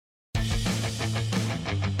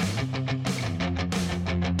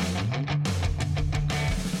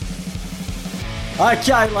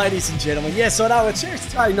Okay, ladies and gentlemen. Yes, I know it's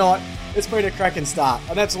Tuesday night. It's been a cracking start,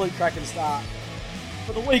 an absolute cracking start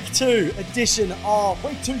for the Week 2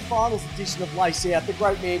 finals edition of Lace Out. The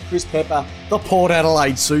great man Chris Pepper, the Port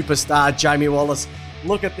Adelaide superstar Jamie Wallace.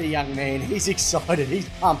 Look at the young man. He's excited. He's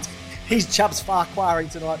pumped. He's Chubbs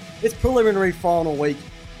Farquharing tonight. It's preliminary final week.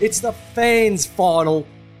 It's the fans' final.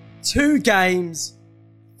 2 games,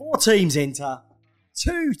 4 teams enter,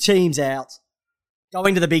 2 teams out.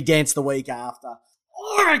 Going to the big dance the week after.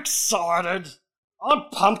 I'm excited. I'm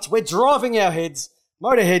pumped. We're driving our heads,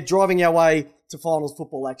 motorhead driving our way to finals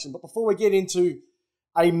football action. But before we get into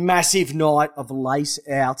a massive night of Lace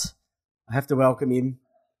Out, I have to welcome him.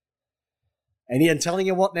 And I'm telling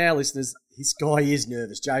you what now, listeners, this guy is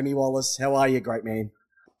nervous. Jamie Wallace, how are you, great man?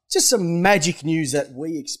 Just some magic news that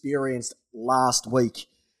we experienced last week.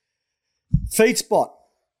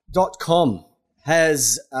 Feedspot.com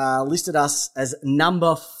has listed us as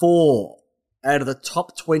number 4 out of the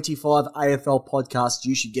top 25 AFL podcasts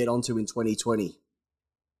you should get onto in 2020.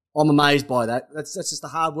 I'm amazed by that. That's just the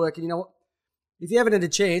hard work. And you know what? If you haven't had a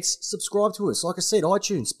chance, subscribe to us. Like I said,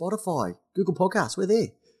 iTunes, Spotify, Google Podcasts, we're there.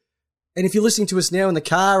 And if you're listening to us now in the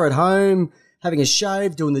car, at home, having a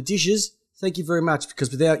shave, doing the dishes, thank you very much,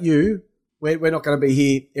 because without you, we're not going to be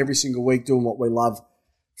here every single week doing what we love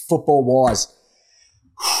football-wise.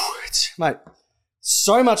 Mate,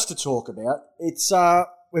 so much to talk about. It's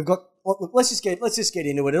we've got. Let's just get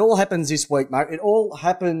into it. It all happens this week, mate. It all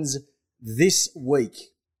happens this week.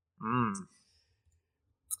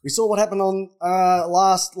 We saw what happened on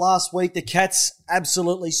last week. The Cats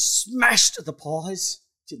absolutely smashed the Pies.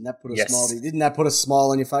 Didn't that put a smile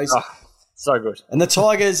on your face? Oh, so good. And the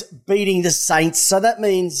Tigers beating the Saints. So that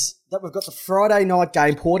means that we've got the Friday night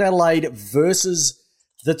game, Port Adelaide versus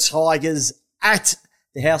the Tigers at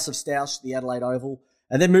the House of Stoush, the Adelaide Oval.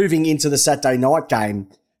 And then moving into the Saturday night game,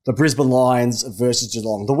 the Brisbane Lions versus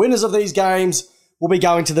Geelong. The winners of these games will be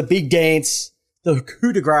going to the big dance, the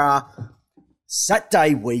coup de grace,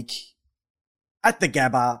 Saturday week at the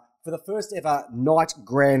Gabba for the first ever night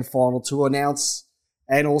grand final to announce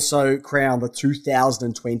and also crown the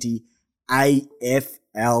 2020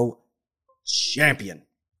 AFL champion.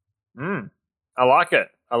 I like it.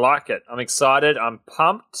 I'm excited. I'm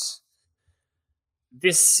pumped.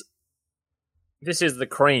 This is the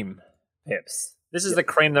cream, Peps. This is the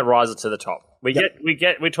cream that rises to the top. We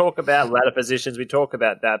talk about ladder positions, we talk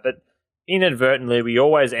about that, but inadvertently we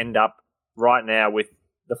always end up right now with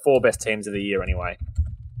the 4 best teams of the year anyway.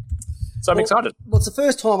 So I'm excited. Well, it's the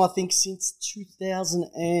first time, I think, since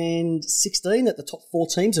 2016 that the top 4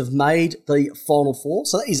 teams have made the Final 4.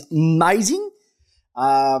 So that is amazing.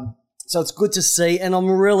 So it's good to see, and I'm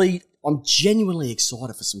genuinely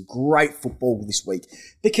excited for some great football this week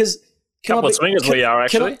because couple of swingers we are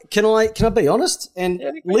actually. Can I be honest? And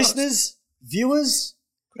listeners, viewers,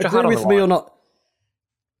 agree with me or not?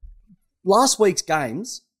 Last week's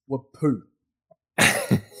games were poo.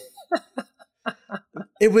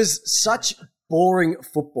 It was such boring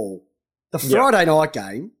football. The Friday night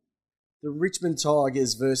game, the Richmond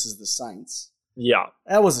Tigers versus the Saints. Yeah.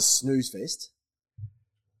 That was a snooze fest.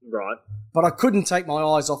 Right. But I couldn't take my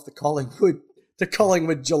eyes off the Collingwood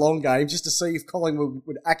Geelong game just to see if Collingwood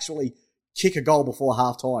would actually kick a goal before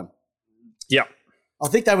half-time. Yeah. I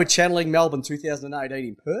think they were channeling Melbourne 2018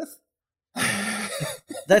 in Perth.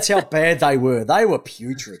 That's how bad they were. They were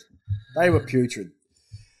putrid.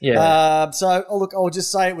 Yeah. I'll just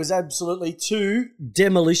say it was absolutely 2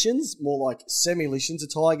 demolitions, more like semi-litions,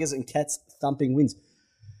 of Tigers and Cats thumping wins.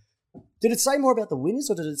 Did it say more about the winners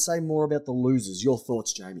or did it say more about the losers? Your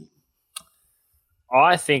thoughts, Jamie?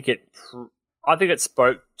 I think it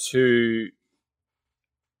spoke to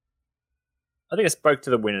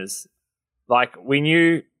the winners. Like we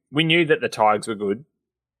knew that the Tigers were good.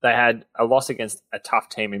 They had a loss against a tough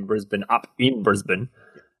team in Brisbane, up in Brisbane.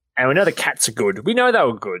 And we know the Cats are good. We know they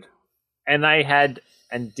were good. And they had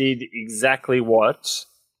and did exactly what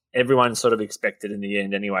everyone sort of expected in the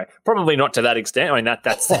end anyway. Probably not to that extent. I mean, that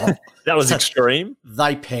was extreme.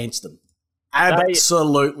 They pantsed them.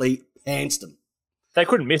 Absolutely pantsed them. They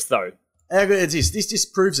couldn't miss, though. This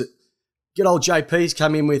just proves it. Good old JP's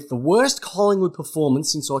come in with the worst Collingwood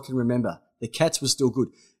performance since I can remember. The Cats were still good.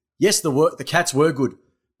 Yes, the Cats were good.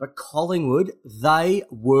 But Collingwood, they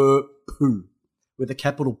were poo. With a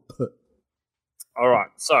capital P. All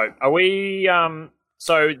right. So are we?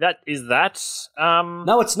 So that is that.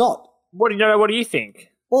 No, it's not. What do you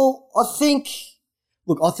think? Well, I think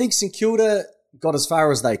St Kilda got as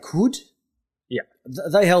far as they could. Yeah,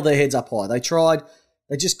 they held their heads up high. They tried.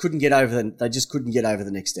 They just couldn't get over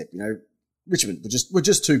the next step. You know, Richmond were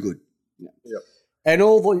just too good. You know? Yep. And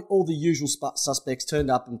all the usual suspects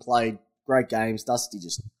turned up and played great games. Dusty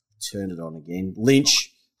just turned it on again.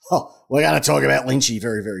 Lynch. Oh, we're going to talk about Lynchy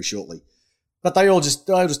very, very shortly. But they all just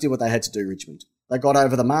did what they had to do, Richmond. They got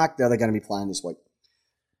over the mark. Now they're going to be playing this week.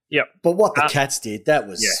 Yep. But what the Cats did, that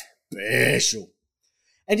was special.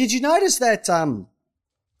 And did you notice that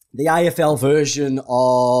the AFL version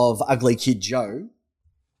of Ugly Kid Joe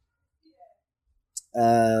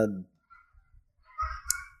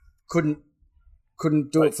couldn't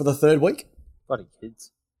do it for the third week? Bloody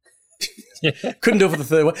kids. Couldn't do it for the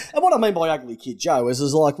third week. And what I mean by Ugly Kid Joe is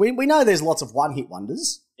like we know there's lots of one-hit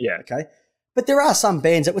wonders. Yeah. Okay. But there are some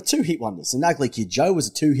bands that were two-hit wonders. And Ugly Kid Joe was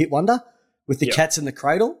a two-hit wonder with the Cats in the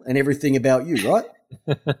Cradle and Everything About You, right?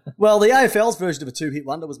 Well, the AFL's version of a two-hit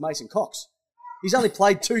wonder was Mason Cox. He's only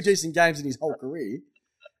played 2 decent games in his whole career.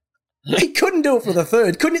 He couldn't do it for the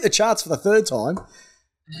third. Couldn't hit the charts for the third time.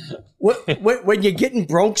 When you're getting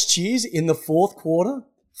Bronx cheers in the fourth quarter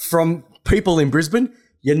from people in Brisbane,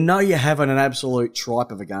 you know you're having an absolute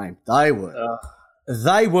tripe of a game. They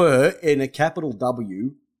were in a capital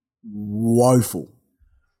W, woeful.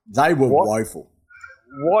 They were woeful.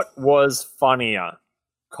 What was funnier,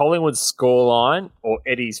 Collingwood's scoreline or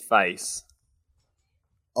Eddie's face?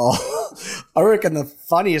 Oh, I reckon the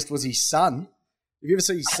funniest was his son. Have you ever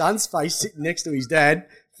seen his son's face sitting next to his dad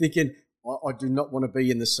thinking, I do not want to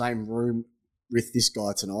be in the same room with this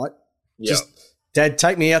guy tonight. Yep. Just, Dad,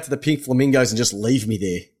 take me out to the Pink Flamingos and just leave me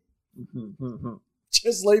there.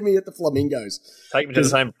 Just leave me at the Flamingos. Take me to the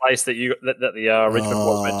same place that the Richmond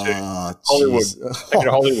Boys went to. Hollywood. Take me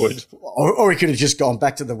to Hollywood. Or he could have just gone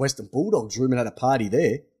back to the Western Bulldogs room and had a party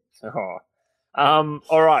there. All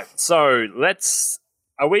right. So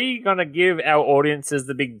are we going to give our audiences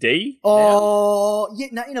the big D? Oh, now? Yeah.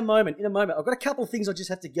 No, in a moment. I've got a couple of things I just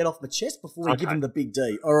have to get off my chest before we give him the big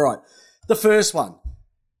D. All right. The first one.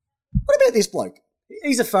 What about this bloke?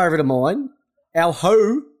 He's a favourite of mine. Our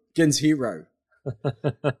Hogan's hero.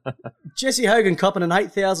 Jesse Hogan copping an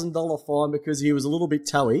 $8,000 fine because he was a little bit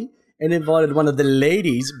toey and invited one of the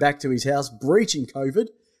ladies back to his house, breaching COVID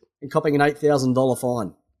and copping an $8,000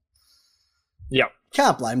 fine. Yep.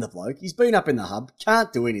 Can't blame the bloke. He's been up in the hub.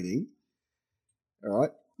 Can't do anything. All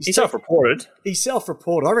right. He's self-reported. He's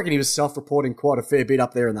self-reported. I reckon he was self-reporting quite a fair bit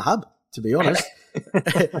up there in the hub, to be honest.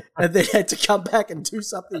 And then had to come back and do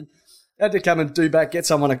something. Had to come and get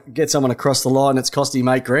someone across the line. It's cost him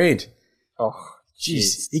 $8,000. Oh,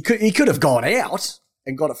 jeez. He could have gone out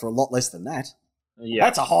and got it for a lot less than that. Yeah.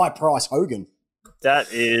 That's a high price Hogan.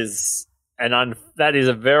 That is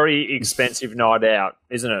a very expensive night out,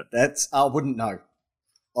 isn't it? I wouldn't know.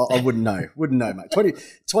 I wouldn't know. Wouldn't know, mate.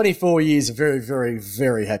 24 years, a very, very,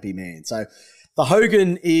 very happy man. So the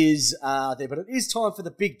Hogan is there, but it is time for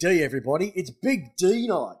the Big D, everybody. It's Big D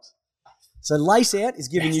night. So Lace Out is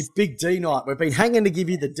giving you Big D night. We've been hanging to give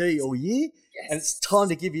you the D all year, and it's time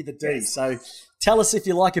to give you the D. So tell us if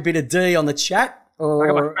you like a bit of D on the chat. I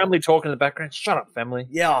got my family talking in the background. Shut up, family.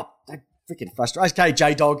 Yeah, they're freaking frustrated. Okay,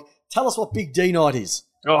 J-Dog, tell us what Big D night is.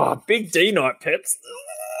 Oh, Big D night, Peps.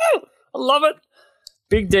 I love it.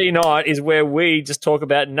 Big D night is where we just talk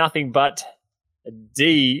about nothing but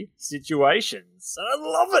D situations. I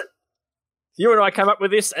love it. You and I came up with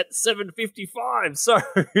this at 7:55, so...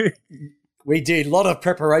 We did. A lot of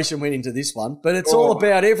preparation went into this one, but it's all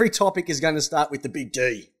about every topic is going to start with the big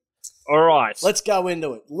D. All right. Let's go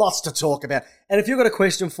into it. Lots to talk about. And if you've got a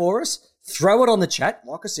question for us, throw it on the chat.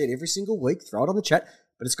 Like I said, every single week, throw it on the chat.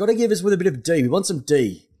 But it's got to give us with a bit of D. We want some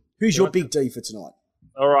D. Who's your big D for tonight?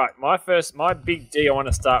 All right. My big D I want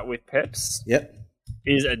to start with, Peps. Yep.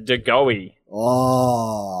 Is a DeGoey.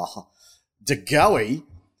 Oh, DeGoey?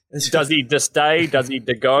 Does he stay? Does he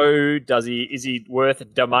go? Is he worth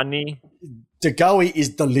the money? DeGoey is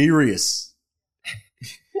delirious.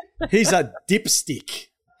 He's a dipstick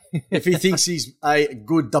if he thinks he's a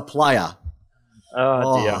good player.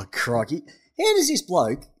 Oh dear. Crikey. How does this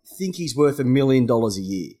bloke think he's worth $1 million a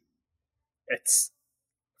year? That's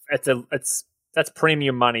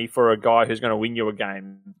premium money for a guy who's going to win you a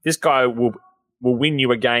game. This guy will win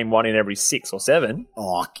you a game 1 in every 6 or 7.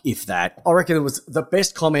 Oh, if that. I reckon it was the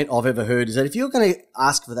best comment I've ever heard is that if you're going to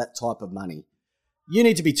ask for that type of money, you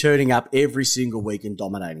need to be turning up every single week and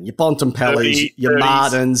dominating. Your Bontempellis, your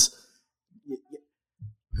Martins.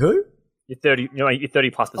 Who? Your 30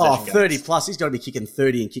 plus possession games. 30 plus. He's got to be kicking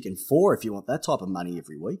 30 and kicking 4 if you want that type of money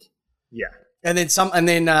every week. Yeah. And then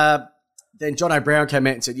John O'Brien came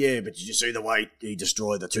out and said, yeah, but did you see the way he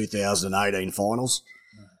destroyed the 2018 finals?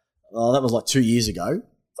 Oh, that was like 2 years ago.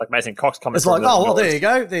 It's like Mason Cox coming. It's like, oh, well, there you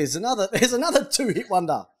go. There's another 2-hit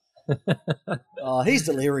wonder. Oh, he's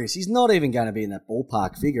delirious. He's not even going to be in that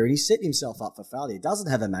ballpark figure, and he's setting himself up for failure. He doesn't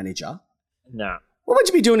have a manager. No. What would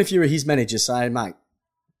you be doing if you were his manager saying, mate,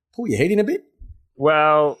 pull your head in a bit?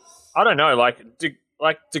 Well, I don't know.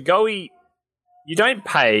 De Goey, you don't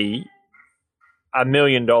pay $1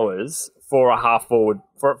 million for a half forward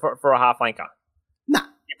for a half anchor. Nah.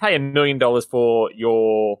 You pay $1 million for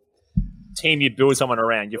your team you build someone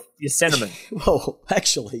around, your centerman. Well,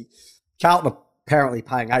 actually, Carlton are apparently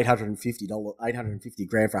paying $850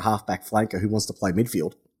 grand for a halfback flanker who wants to play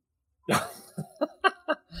midfield.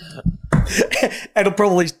 And it'll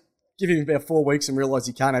probably give him about 4 weeks and realise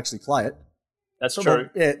he can't actually play it. That's true.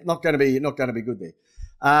 Yeah, not going to be good there.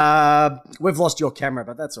 We've lost your camera,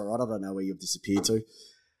 but that's all right. I don't know where you've disappeared to.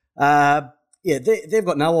 They've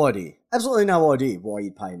got no idea, absolutely no idea why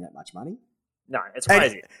you'd pay him that much money. No, it's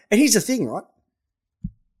crazy. And here's the thing, right?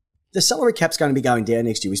 The salary cap's going to be going down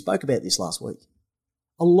next year. We spoke about this last week.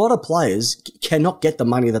 A lot of players cannot get the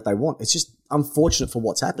money that they want. It's just unfortunate for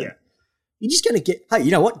what's happened. Yeah. You're just going to get, hey,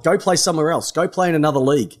 you know what? Go play somewhere else. Go play in another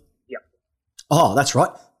league. Yeah. Oh, that's right.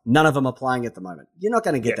 None of them are playing at the moment. You're not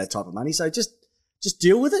going to get that type of money. So just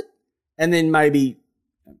deal with it, and then maybe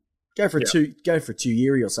go for a 2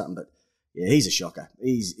 year or something. But yeah, he's a shocker.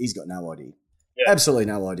 He's got no idea. Yeah. Absolutely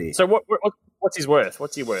no idea. So what's his worth?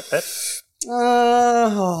 What's he worth, Pep?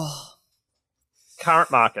 Current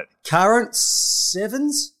market. Current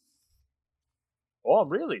sevens. Oh,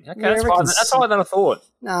 really? Okay, that's higher than I thought.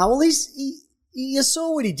 No, well, you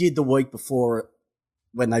saw what he did the week before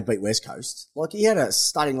when they beat West Coast. Like, he had a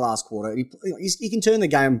stunning last quarter. He can turn the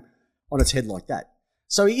game on its head like that.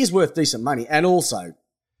 So he is worth decent money. And also,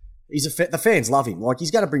 the fans love him. Like,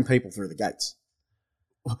 he's going to bring people through the gates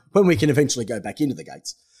when we can eventually go back into the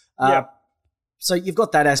gates. So you've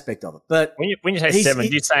got that aspect of it. But when you say seven,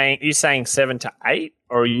 are you saying 7 to 8,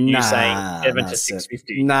 or are you saying 7 to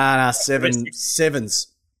 650? Sevens.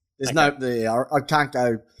 There's I can't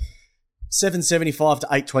go 775 to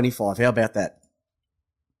 825. How about that?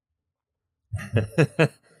 Okay.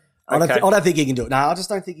 I don't think he can do it. No, I just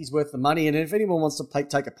don't think he's worth the money. And if anyone wants to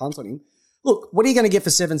take a punt on him, look, what are you going to get for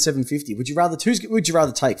 750? Would you rather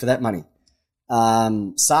take for that money?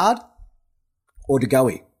 Saad or De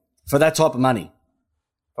Goey? For that type of money.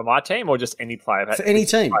 For my team, or just any player? For any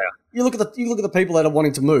team. You look at the people that are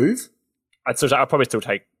wanting to move. I'd probably still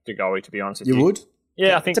take De Goey, to be honest with you. You would?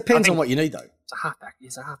 Yeah, I think it depends on what you need, though. It's a halfback.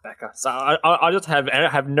 He's a halfbacker. So I just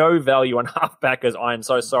have no value on halfbackers. I am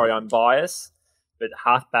so sorry. I'm biased, but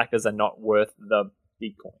halfbackers are not worth the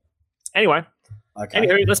big coin. Anyway.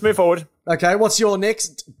 Anywho, let's move forward. Okay, what's your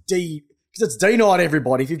next D? Because it's D night,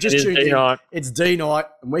 everybody. If you've just tuned in, it's D night,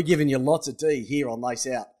 and we're giving you lots of D here on Lace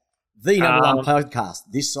Out, the number one podcast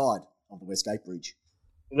this side of the Westgate Bridge.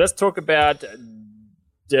 Let's talk about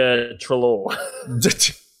De Trelaw.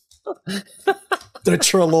 De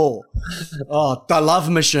Trelaw. Oh, the love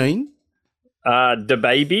machine. De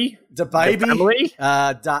baby. De baby. De family.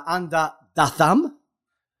 Da thumb.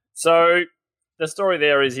 So the story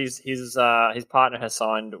there is his partner has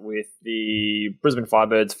signed with the Brisbane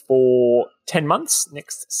Firebirds for 10 months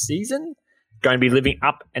next season. Going to be living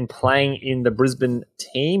up and playing in the Brisbane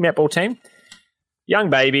netball team.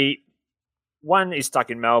 Young baby. One is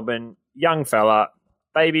stuck in Melbourne. Young fella.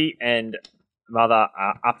 Baby and mother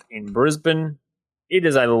are up in Brisbane. It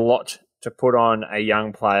is a lot to put on a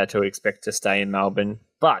young player to expect to stay in Melbourne.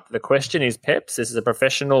 But the question is, Peps, this is a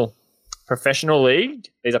professional league.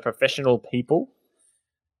 These are professional people.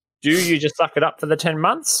 Do you just suck it up for the 10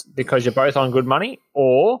 months because you're both on good money?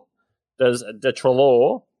 Or does De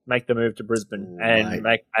Trelaw make the move to Brisbane and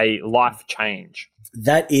make a life change?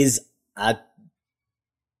 That is a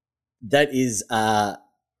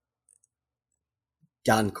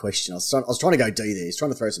gun question. I was trying to go D there. He's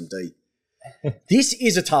trying to throw some D. This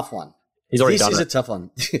is a tough one. He's already done it. This is a tough one.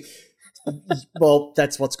 Well,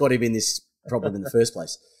 that's what's got him in this problem in the first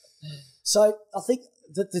place. So I think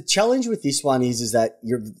that the challenge with this one is that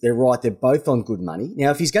they're right. They're both on good money. Now,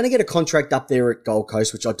 if he's going to get a contract up there at Gold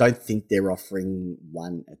Coast, which I don't think they're offering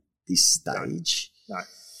one at this stage. No.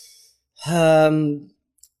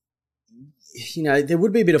 There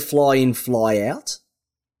would be a bit of fly in, fly out.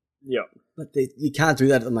 Yeah. But you can't do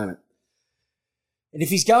that at the moment. And if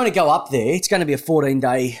he's going to go up there, it's going to be a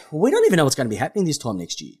 14-day. Well, we don't even know what's going to be happening this time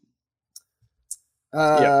next year.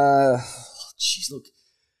 Jeez, look.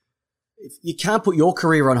 You can't put your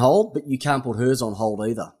career on hold, but you can't put hers on hold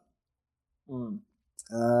either. I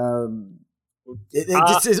don't think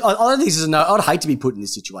this is I'd hate to be put in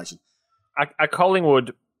this situation. A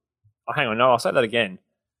Collingwood. Oh, hang on. No, I'll say that again.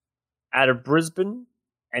 Out of Brisbane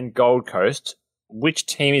and Gold Coast, which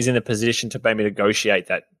team is in a position to maybe negotiate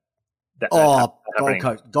that?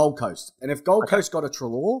 Gold Coast. And if Gold Coast got a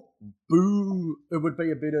Trelaw, boo, it would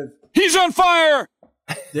be a bit of... He's on fire!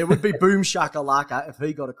 There would be boom shakalaka if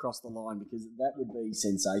he got across the line because that would be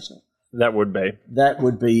sensational. That would be. That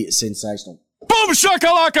would be sensational. Boom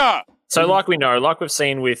shakalaka! So, like we know, like we've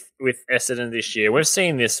seen with Essendon this year, we've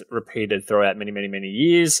seen this repeated throughout many, many, many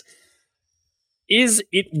years. Is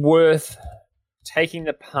it worth taking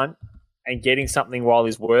the punt and getting something while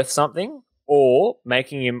he's worth something, or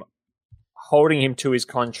holding him to his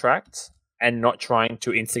contract and not trying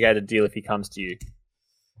to instigate a deal if he comes to you?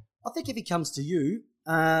 I think if he comes to you,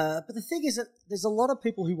 but the thing is that there's a lot of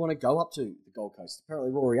people who want to go up to the Gold Coast.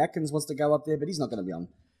 Apparently Rory Atkins wants to go up there, but he's not going to be on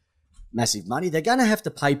massive money. They're going to have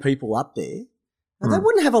to pay people up there. And they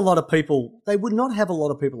wouldn't have a lot of people, they would not have a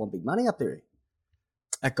lot of people on big money up there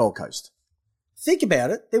at Gold Coast. Think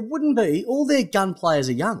about it. There wouldn't be, all their gun players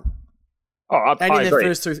are young. Oh, I and in agree. their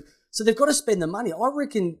first two. So they've got to spend the money. I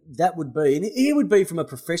reckon that would be, and it would be from a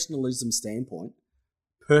professionalism standpoint,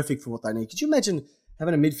 perfect for what they need. Could you imagine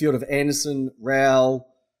having a midfield of Anderson, Rowell,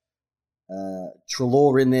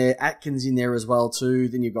 Treloar in there, Atkins in there as well too.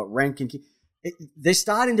 Then you've got Rankin. They're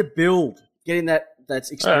starting to build, getting that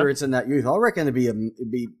experience and that youth. I reckon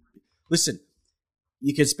it'd be. Listen,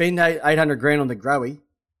 you could spend $800,000 on the Growy.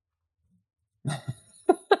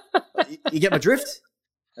 You get my drift,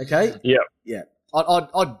 okay? Yeah. Yeah.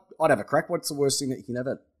 I'd have a crack. What's the worst thing that you can have?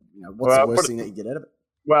 What's the worst thing that you get out of it?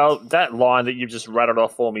 Well, that line that you've just rattled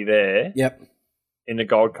off for me there. Yep. In the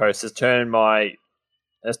Gold Coast has turned my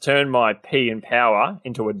P in power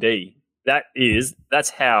into a D. That's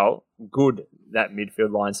how good that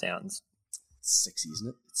midfield line sounds. It's sexy, isn't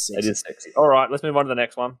it? It's sexy. It is sexy. All right, let's move on to the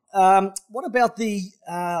next one. What about the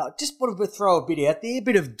just wanted to throw a bit out there, a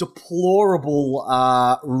bit of deplorable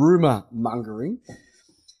rumour mongering.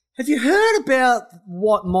 Have you heard about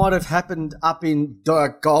what might have happened up in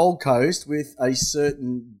the Gold Coast with a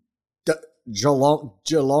certain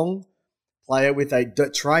Geelong player with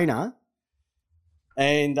a trainer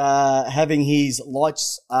and having his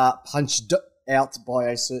lights punched out by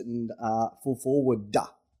a certain full forward?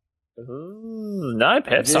 No,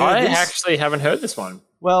 Peps. I actually haven't heard this one.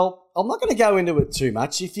 Well, I'm not going to go into it too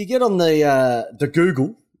much. If you get on the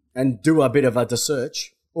Google and do a bit of a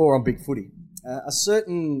search, or on Big Footy, a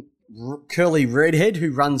certain curly redhead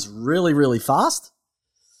who runs really, really fast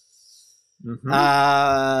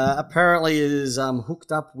apparently is hooked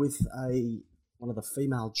up with one of the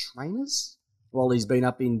female trainers while he's been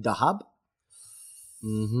up in Dahab.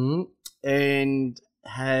 And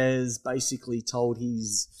has basically told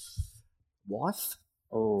his wife,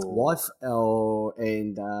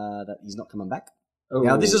 that he's not coming back. Oh.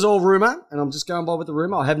 Now, this is all rumour, and I'm just going by with the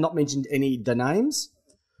rumour. I have not mentioned the names.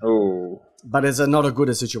 Oh. But it's not a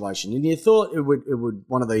good situation. And you thought it would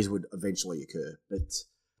one of these would eventually occur, but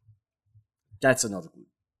that's not a good.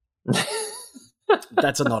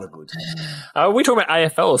 That's not a good. Are we talking about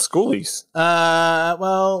AFL or schoolies?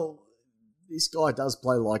 Well, this guy does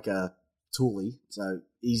play like a toolie, so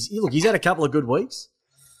he's had a couple of good weeks,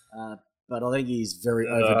 but I think he's very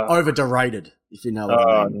over-derated, if you know what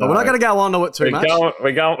I mean. But we're not going to go on to it too much.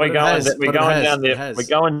 We're going down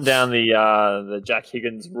the Jack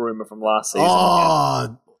Higgins rumor from last season.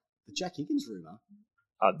 Oh, the Jack Higgins rumor.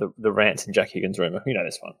 The rants and Jack Higgins rumor. You know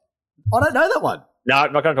this one. I don't know that one. No,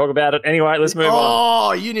 I'm not going to talk about it. Anyway, let's move on.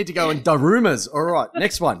 Oh, you need to go and the rumors. All right,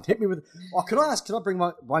 next one. Hit me with. Oh, can I bring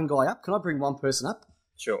one guy up? Can I bring one person up?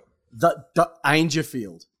 Sure. The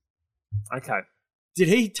Angerfield. Okay. Did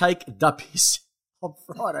he take the piss on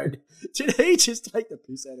Friday? Did he just take the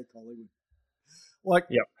piss out of Collingwood? Like,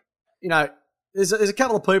 yep. There's a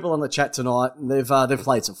couple of people on the chat tonight, and they've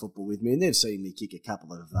played some football with me, and they've seen me kick a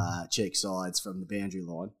couple of check sides from the boundary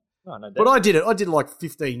line. Oh, no, but I did it like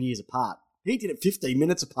 15 years apart. He did it 15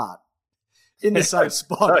 minutes apart in the same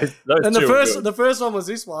spot. And the first one was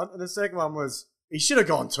this one, and the second one was he should have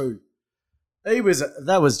gone two.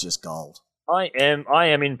 That was just gold. I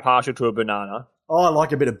am impartial to a banana. I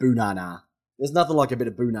like a bit of boonana. There's nothing like a bit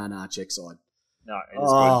of boonana check side. No, it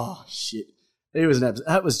is good. Shit. He was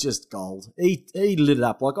that was just gold. He lit it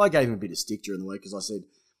up. Like, I gave him a bit of stick during the week because I said,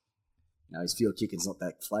 his field kicking's not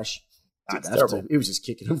that flash. That's terrible. He was just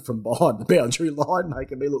kicking him from behind the boundary line,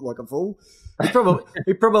 making me look like a fool. He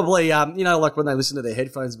probably like when they listen to their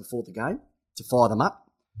headphones before the game to fire them up.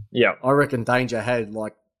 Yeah. I reckon Danger had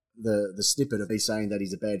like the snippet of me saying that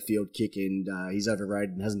he's a bad field kick and he's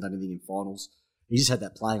overrated and hasn't done anything in finals. He just had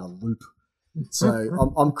that playing on loop. So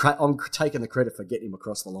I'm taking the credit for getting him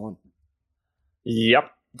across the line. Yep.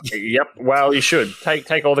 Well, you should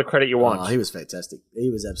take all the credit you want. Oh, he was fantastic. He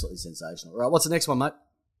was absolutely sensational. Right, what's the next one, mate?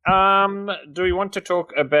 Do we want to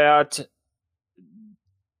talk about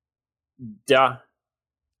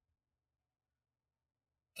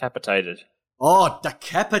decapitated? Oh,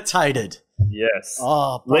 decapitated. Yes.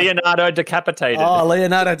 Oh, Leonardo decapitated. Oh,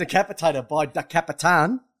 Leonardo decapitated by the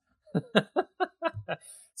Capitan.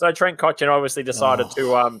 So Trent Cotchin obviously decided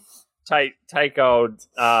to take old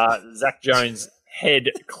Zach Jones' head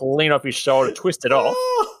clean off his shoulder, twist it off.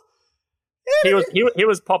 Oh, He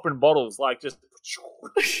was popping bottles like just.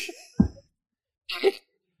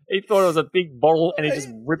 He thought it was a big bottle, and he just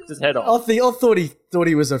ripped his head off. I thought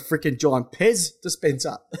he was a freaking giant Pez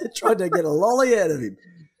dispenser. Tried to get a lolly out of him.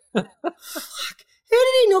 Fuck. How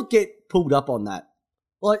did he not get pulled up on that?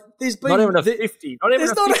 Like, there's been Not even a 50. Not even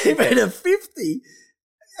there's a not 50. even a 50.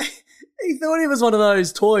 He thought he was one of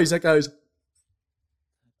those toys that goes.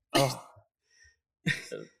 Oh.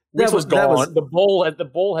 This was gone. The ball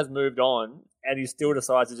has moved on, and he still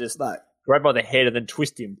decides to just grab by the head and then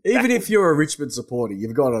twist him. Even backwards. if you're a Richmond supporter,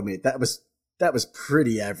 you've got to admit that was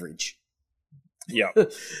pretty average. Yeah,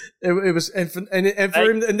 it was, and for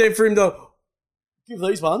him to give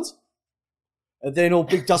these ones, and then all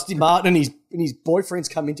big Dusty Martin and his boyfriends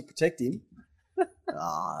come in to protect him.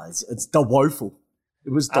 It's the woeful.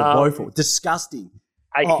 It was the woeful, disgusting.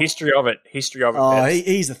 History of it. Oh,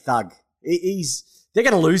 he's a thug. They're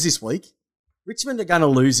going to lose this week. Richmond are going to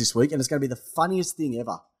lose this week, and it's going to be the funniest thing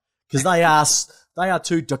ever because they are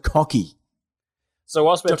too cocky. So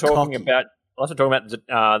whilst we're talking about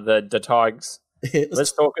the Tigers,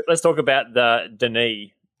 let's talk about the Denis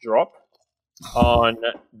drop on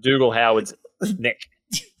Dougal Howard's neck.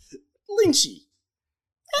 Lynchy,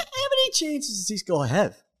 how many chances does this guy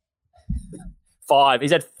have? 5.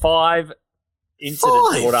 He's had 5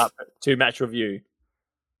 incidents brought up to match review.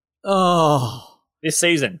 Oh, this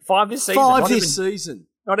season. 5 this season. 5 this season.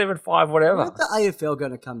 Not even 5, whatever. Aren't the AFL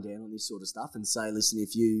going to come down on this sort of stuff and say, listen,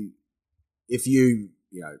 if you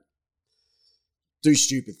do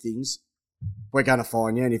stupid things, we're going to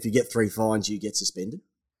fine you, and if you get 3 fines, you get suspended?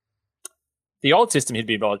 The old system, he'd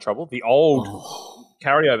be in a lot of trouble. The old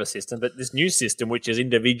carryover system, but this new system, which is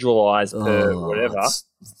individualised per whatever.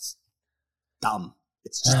 It's dumb.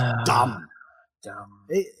 It's just dumb.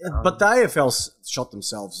 But the AFL shot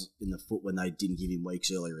themselves in the foot when they didn't give him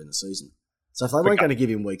weeks earlier in the season. So if they weren't going to give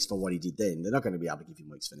him weeks for what he did then, they're not going to be able to give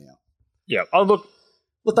him weeks for now. Yeah. Oh, look,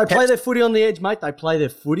 they play their footy on the edge, mate. They play their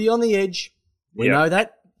footy on the edge. We know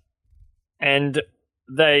that. And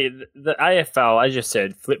the AFL, as you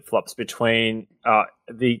said, flip-flops between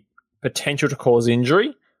the potential to cause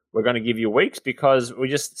injury. We're going to give you weeks because we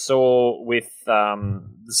just saw with the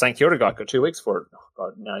St Kilda guy got 2 weeks for it. Oh,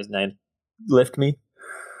 God, now his name left me.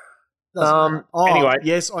 Anyway.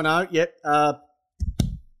 Yes, I know. Yep. I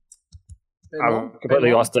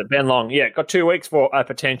completely lost it. Ben Long, got 2 weeks for a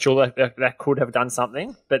potential that could have done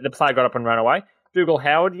something, but the player got up and ran away. Dougal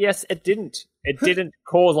Howard, yes, it didn't. It didn't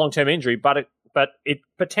cause long-term injury, but it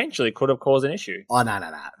potentially could have caused an issue. Oh no.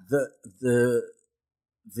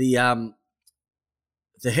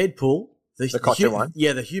 The head pull, the Kotcha one,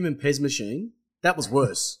 the human Pez machine, that was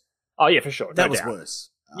worse. Oh yeah, for sure. That was worse.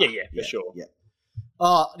 For sure. Yeah.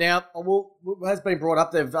 Now, it has been brought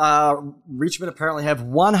up. They've Richmond apparently have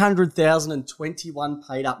 100,021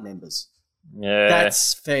 paid up members. Yeah,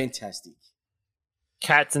 that's fantastic.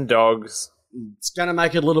 Cats and dogs. It's going to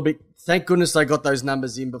make it a little bit. Thank goodness they got those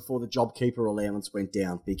numbers in before the JobKeeper allowance went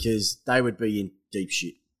down because they would be in deep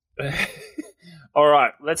shit. All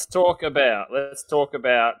right, let's talk about. Well, do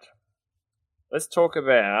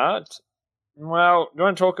you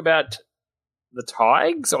want to talk about the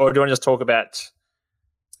Tigers, or do you want to just talk about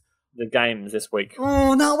the games this week?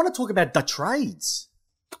 Oh no, I want to talk about the trades.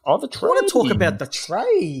 Oh, the trades. I want to talk about the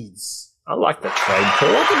trades. I like the trade talk.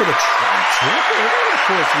 I like a bit of trade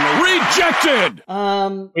Rejected.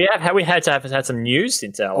 talk. We had to have some news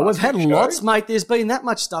since our last we've had show. lots, mate. There's been that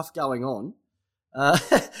much stuff going on.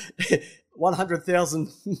 100,000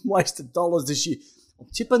 wasted dollars this year. I'm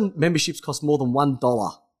tipping memberships cost more than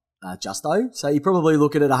 $1, Justo. So you're probably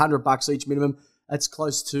looking at $100 each minimum. That's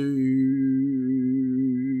close to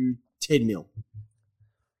 10 mil.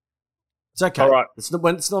 It's okay. All right. It's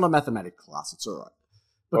not a mathematics class. It's all right.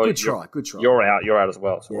 But well, good try. You're out as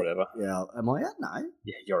well, so whatever. Yeah. Am I out? No.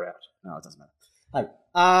 Yeah, you're out. No, it doesn't matter. Hey,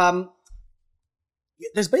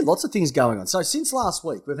 there's been lots of things going on. So since last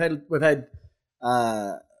week, we've had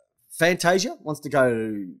Fantasia wants to go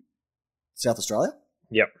to South Australia.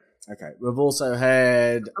 Yep. Okay. We've also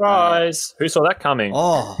had surprise. Who saw that coming?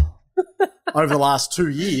 Over the last 2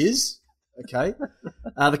 years. Okay.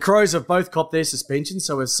 The Crows have both copped their suspension,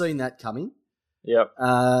 so we've seen that coming. Yep.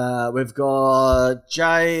 We've got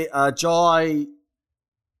Jai. I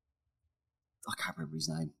can't remember his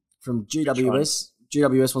name from GWS.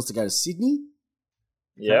 GWS wants to go to Sydney.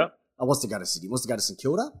 Yeah. Wants to go to Sydney. Wants to go to St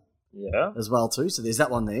Kilda. Yeah. As well too. So there's that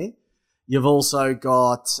one there. You've also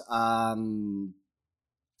got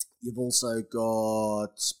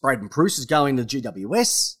Braden Pruce is going to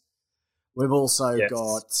GWS. We've also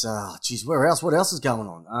got where else? What else is going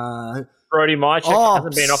on? Brody Mychek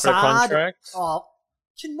hasn't been offered a contract.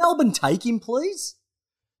 Can Melbourne take him, please?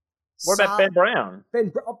 What about Ben Brown?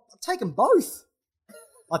 I'll take them both.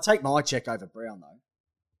 I'd take Mychek over Brown though.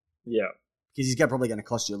 Yeah, because he's probably going to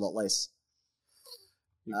cost you a lot less.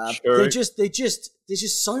 True. There's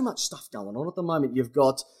just so much stuff going on at the moment. You've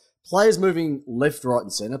got players moving left, right,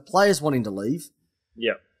 and centre. Players wanting to leave.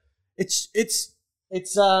 Yeah, it's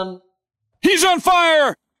He's on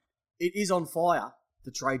fire. It is on fire.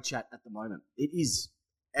 The trade chat at the moment. It is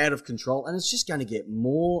out of control, and it's just going to get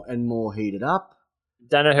more and more heated up.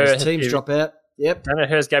 Danaher teams drop out. Yep.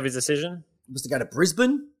 Danaher gave his decision. He was to go to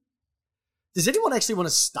Brisbane. Does anyone actually want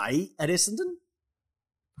to stay at Essendon?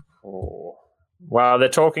 Oh. Well, they're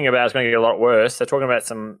talking about it's going to get a lot worse. They're talking about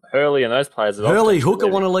some Hurley and those players. Hurley, Hooker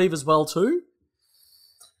want to leave as well too.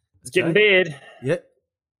 It's getting bad. Yep.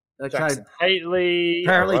 Okay. Jackson Haley.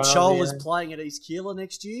 Apparently, Chol is playing at East Keilor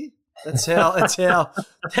next year. That's how.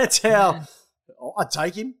 I'd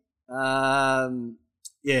take him.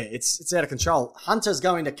 It's out of control. Hunter's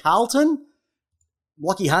going to Carlton.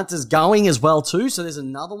 Lockie Hunter's going as well too. So there's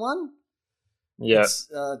another one. Yeah.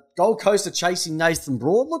 Gold Coast are chasing Nathan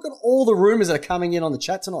Broad. Look at all the rumours that are coming in on the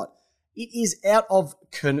chat tonight. It is out of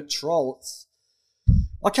control.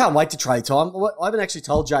 I can't wait to trade time. I haven't actually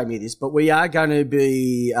told Jamie this, but we are going to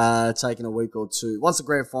be taking a week or two. Once the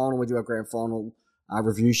grand final, we do our grand final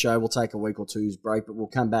review show. We'll take a week or two's break, but we'll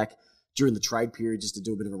come back during the trade period just to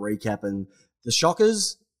do a bit of a recap. And the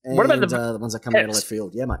shockers and what about the ones that come out of left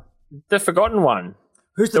field. Yeah, mate. The forgotten one.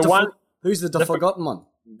 Who's the forgotten one?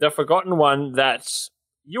 The forgotten one that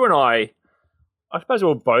you and I suppose we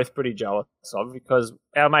were both pretty jealous of because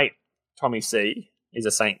our mate Tommy C is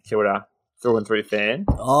a St Kilda through and through fan.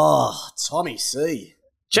 Oh, Tommy C.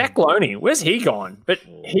 Jack Loney, where's he gone? But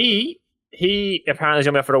he apparently is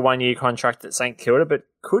going to be offered a 1-year contract at St Kilda, but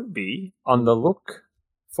could be on the look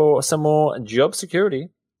for some more job security.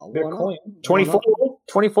 Oh,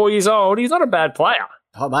 24 years old. He's not a bad player.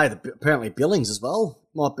 Oh, mate, apparently Billings as well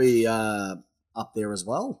might be up there as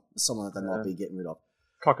well. Someone that they might be getting rid of.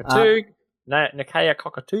 Cockatoo, Nakaya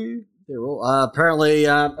Cockatoo. They're all apparently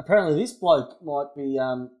this bloke might be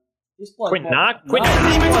Quinton Nark.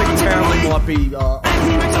 Apparently might be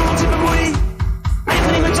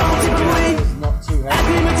not too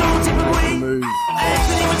happy to move.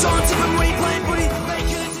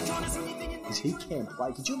 Because he can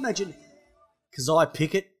play. Could you imagine Kazai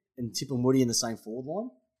Pickett and Tip and Woody in the same forward line?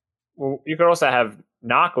 Well, you could also have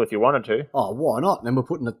Narkle if you wanted to. Oh, why not? And then we're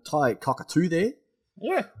putting a Ty Cockatoo there.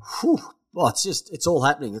 Yeah. Whew. Oh, it's all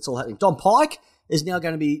happening. It's all happening. Don Pike is now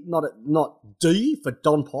going to be not D for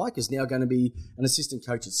Don Pike is now going to be an assistant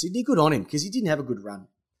coach at Sydney. Good on him because he didn't have a good run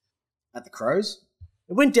at the Crows.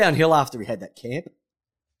 It went downhill after he had that camp.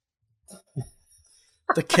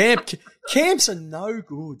 The camps are no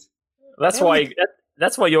good. That's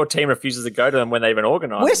why your team refuses to go to them when they even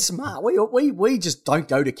organise. We're smart. We just don't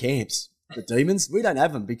go to camps. The Demons, we don't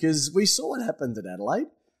have them because we saw what happened at Adelaide,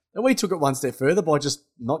 and we took it one step further by just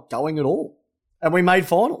not going at all, and we made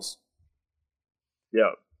finals.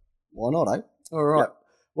 Yeah. Why not, eh? All right. Yep.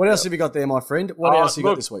 What else have you got there, my friend? What else have you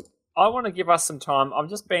got this week? I want to give us some time. I've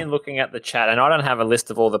just been looking at the chat, and I don't have a list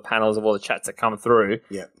of all the panels of all the chats that come through.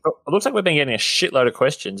 Yeah. But it looks like we've been getting a shitload of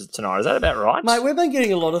questions tonight. Is that about right? Mate, we've been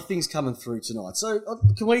getting a lot of things coming through tonight. So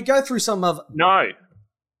can we go through some of... No.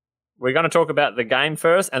 We're going to talk about the game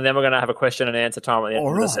first, and then we're going to have a question and answer time at the end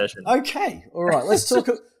of the session. Okay. All right. Let's talk...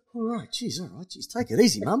 All right. Jeez. Take it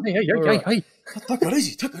easy, Mum. Hey. Take it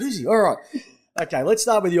easy. All right. Okay. Let's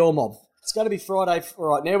start with your mob. It's going to be Friday. All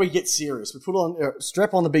right, now we get serious. We put on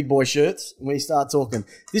strap on the big boy shirts and we start talking.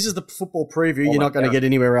 This is the football preview. You're not going to get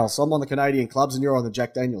anywhere else. I'm on the Canadian clubs and you're on the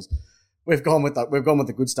Jack Daniels. We've gone with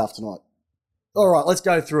the good stuff tonight. All right, let's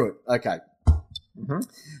go through it. Okay.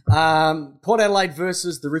 Mm-hmm. Port Adelaide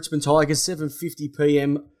versus the Richmond Tigers, 7:50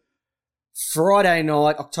 p.m. Friday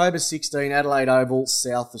night, October 16, Adelaide Oval,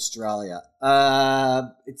 South Australia.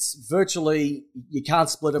 It's virtually you can't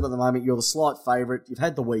split them at the moment. You're the slight favourite. You've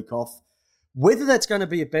had the week off. Whether that's going to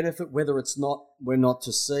be a benefit, whether it's not, we're not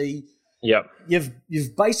to see. Yep.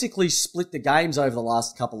 You've basically split the games over the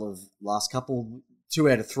last couple, 2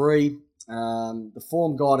 out of 3. The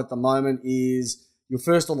form guide at the moment is you're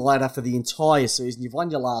first on the ladder for the entire season. You've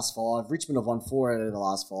won your last 5. Richmond have won 4 out of the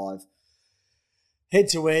last 5.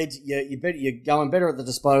 Head-to-head, you're going better at the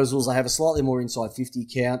disposals. They have a slightly more inside 50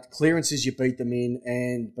 count. Clearances, you beat them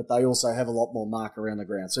in, but they also have a lot more mark around the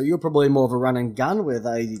ground. So you're probably more of a run and gun where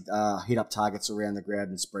they hit up targets around the ground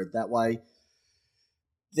and spread that way.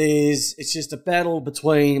 It's just a battle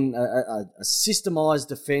between a systemised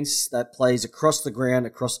defence that plays across the ground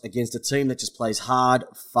against a team that just plays hard,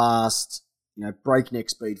 fast, breakneck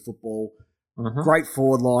speed football. Mm-hmm. Great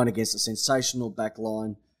forward line against a sensational back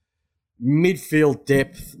line. Midfield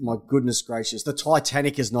depth, my goodness gracious. The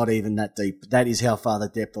Titanic is not even that deep. That is how far the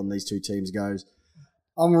depth on these two teams goes.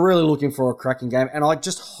 I'm really looking for a cracking game, and I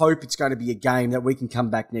just hope it's going to be a game that we can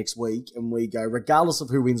come back next week and we go, regardless of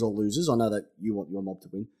who wins or loses, I know that you want your mob to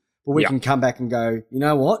win, but we can come back and go, you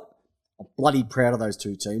know what? I'm bloody proud of those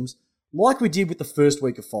two teams, like we did with the first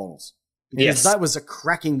week of finals. Because that was a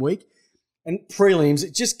cracking week. And prelims,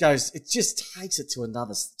 it just takes it to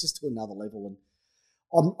another level.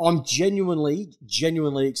 And I'm genuinely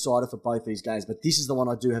excited for both these games, but this is the one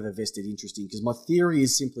I do have a vested interest in because my theory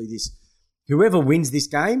is simply this. Whoever wins this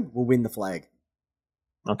game will win the flag.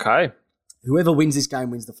 Okay. Whoever wins this game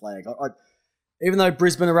wins the flag. Even though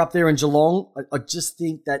Brisbane are up there in Geelong, I just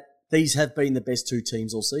think that these have been the best two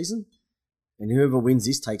teams all season, and whoever wins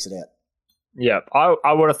this takes it out. Yeah,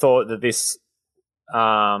 I would have thought that this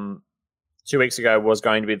 2 weeks ago was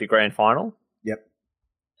going to be the grand final. Yep.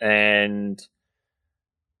 And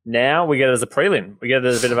now we get it as a prelim. We get it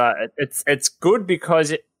as a bit of a... It's good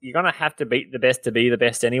because you're going to have to beat the best to be the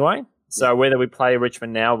best anyway. So whether we play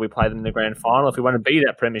Richmond now or we play them in the grand final, if we want to be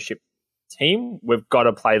that premiership team, we've got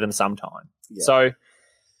to play them sometime. Yeah. So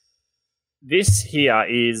this here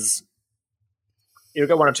is... It'll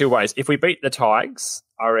go one of two ways. If we beat the Tigers,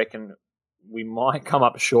 I reckon we might come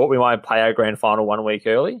up short. We might play our grand final 1 week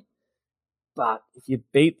early. But if you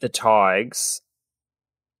beat the Tigers,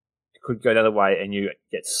 it could go the other way and you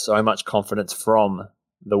get so much confidence from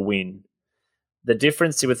the win. The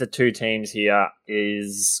difference with the two teams here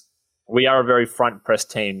is we are a very front press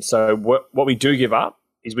team. So what we do give up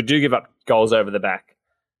is we do give up goals over the back.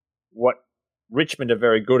 What Richmond are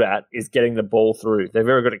very good at is getting the ball through. They're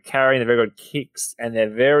very good at carrying, they're very good at kicks, and they're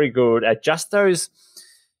very good at just those...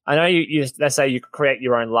 I know they say you create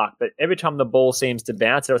your own luck, but every time the ball seems to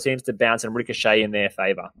bounce, it seems to bounce and ricochet in their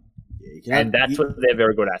favour. Yeah, and that's what they're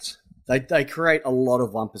very good at. They create a lot of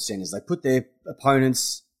 1%ers. They put their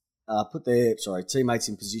opponents, teammates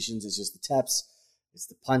in positions. It's just the taps, it's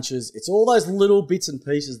the punches, it's all those little bits and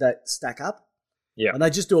pieces that stack up. Yeah. And they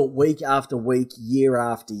just do it week after week, year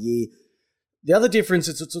after year. The other difference,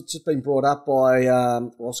 it's just been brought up by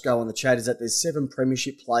Roscoe on the chat, is that there's 7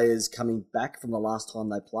 premiership players coming back from the last time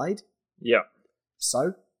they played. Yeah.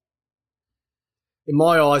 So, in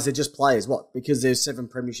my eyes, they're just players. What? Because there's 7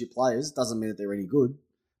 premiership players doesn't mean that they're any good.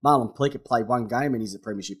 Marlon Pleckett played 1 game and he's a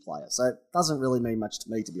premiership player. So it doesn't really mean much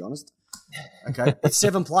to me, to be honest. Okay? It's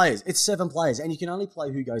 7 players. It's 7 players. And you can only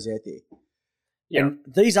play who goes out there. Yeah. And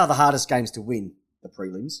these are the hardest games to win, the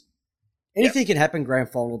prelims. Anything can happen grand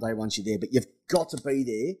final day once you're there, but you've got to be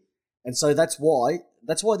there. And so that's why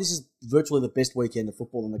this is virtually the best weekend of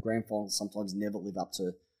football, and the grand finals sometimes never live up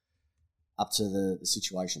to the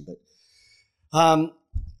situation. But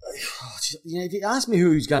if you ask me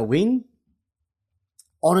who's going to win,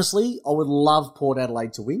 honestly, I would love Port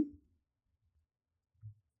Adelaide to win.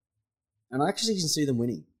 And I actually can see them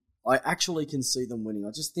winning. I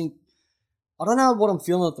just think, I don't know what I'm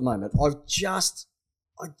feeling at the moment. I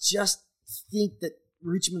just think that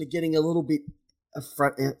Richmond are getting a little bit in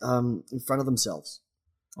front of themselves.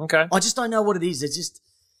 Okay. I just don't know what it is. It's just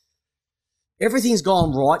everything's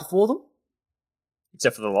gone right for them.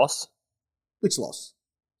 Except for the loss. Which loss?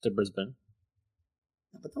 To Brisbane.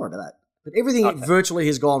 No, but don't worry about that. But everything virtually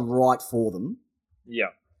has gone right for them.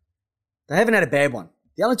 Yeah. They haven't had a bad one.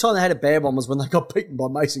 The only time they had a bad one was when they got beaten by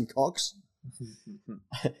Mason Cox.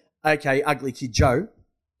 Okay, Ugly Kid Joe.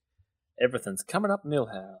 Everything's coming up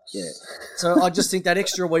Millhouse. Yeah. So I just think that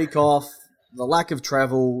extra week off, the lack of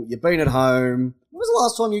travel, you've been at home. When was the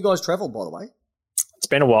last time you guys travelled, by the way? It's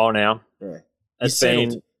been a while now. Yeah. It's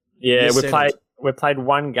been... Yeah, we played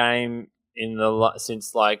 1 game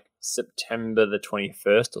since like September the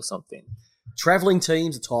 21st or something. Travelling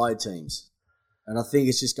teams are tired teams. And I think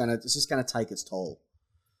it's just gonna take its toll.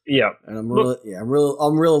 Yeah. And I'm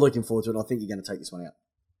really looking forward to it. I think you're gonna take this one out.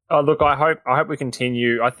 Oh, look, I hope we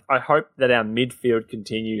continue. I hope that our midfield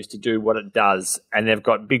continues to do what it does, and they've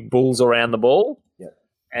got big bulls around the ball. Yep.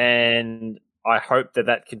 And I hope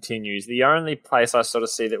that continues. The only place I sort of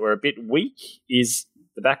see that we're a bit weak is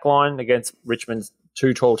the back line against Richmond's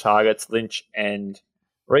 2 tall targets, Lynch and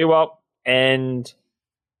Rewalt. And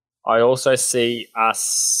I also see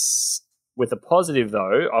with the positive,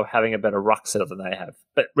 though, of having a better ruck setup than they have.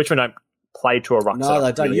 But Richmond don't play to a ruck setup. No,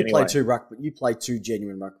 they don't. Really You anyway. play two ruck, but you play two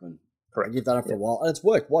genuine ruckmen. Correct. And you've done it for a while, and it's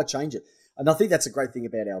worked. Why change it? And I think that's a great thing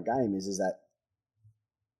about our game is that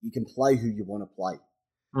you can play who you want to play.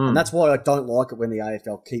 And that's why I don't like it when the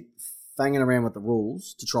AFL keep fanging around with the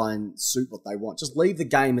rules to try and suit what they want. Just leave the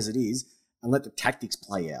game as it is and let the tactics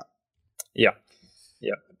play out. Yeah.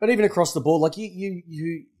 But even across the board, like you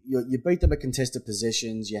beat them at contested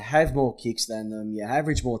possessions, you have more kicks than them, you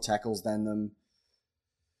average more tackles than them.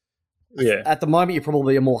 Yeah. At the moment, you're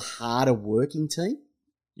probably a more harder working team.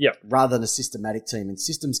 Yep. Rather than a systematic team. And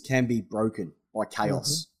systems can be broken by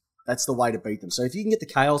chaos. That's the way to beat them. So if you can get the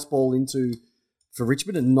chaos ball for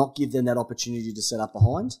Richmond and not give them that opportunity to set up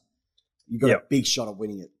behind, you've got a big shot at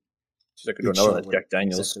winning it. Just I could do another Jack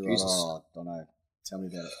Daniels. Exactly right. Oh, I don't know. Tell me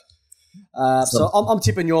about it. So I'm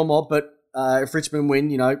tipping your mob, but if Richmond win,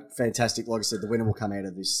 fantastic. Like I said, the winner will come out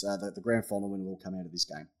of this. The grand final winner will come out of this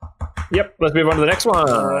game. Yep. Let's move on to the next one.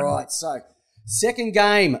 All right. So second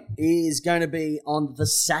game is going to be on the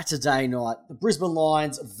Saturday night. The Brisbane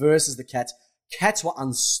Lions versus the Cats. Cats were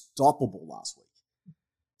unstoppable last week.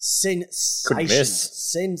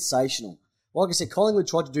 Sensational. Like I said, Collingwood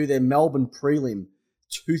tried to do their Melbourne prelim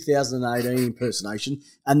 2018 impersonation,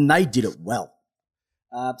 and they did it well.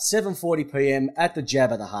 7:40 p.m. at the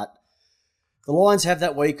Jabba the Hutt. The Lions have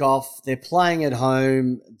that week off. They're playing at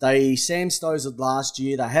home. Sam Stowes it last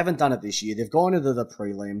year. They haven't done it this year. They've gone into the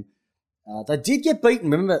prelim. They did get beaten.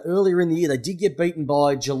 Remember, earlier in the year, they did get beaten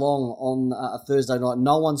by Geelong on a Thursday night.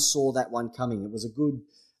 No one saw that one coming. It was a good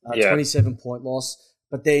 27-point loss.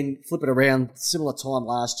 But then, flip it around, similar time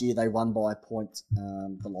last year, they won by a point,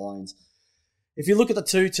 the Lions. If you look at the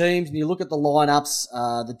two teams and you look at the lineups,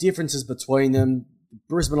 the differences between them,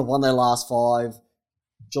 Brisbane have won their last 5.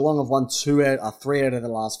 Geelong have won 3 out of the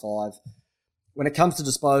last 5. When it comes to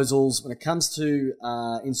disposals, when it comes to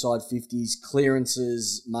inside 50s,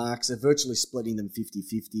 clearances, marks, they're virtually splitting them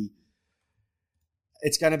 50-50.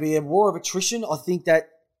 It's going to be a war of attrition. I think that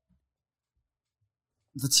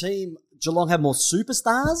the team, Geelong have more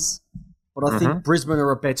superstars, but I think Brisbane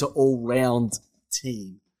are a better all-round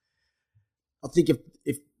team. I think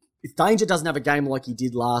if Danger doesn't have a game like he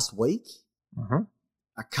did last week,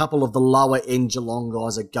 a couple of the lower-end Geelong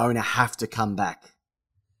guys are going to have to come back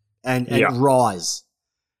and rise.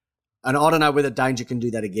 And I don't know whether Danger can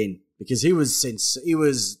do that again because he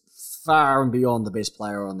was far and beyond the best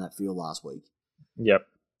player on that field last week. Yep.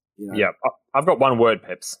 Yep. I've got one word,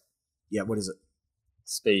 Peps. Yeah, what is it?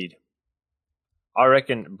 Speed. I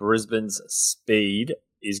reckon Brisbane's speed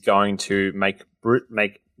is going to make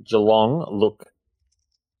Geelong look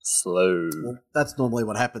slow. Well, that's normally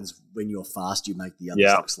what happens when you're fast. You make the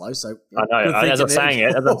others look slow. So I know. As I'm saying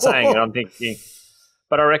it, I'm thinking.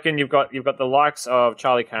 But I reckon you've got the likes of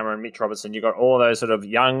Charlie Cameron, Mitch Robertson. You've got all those sort of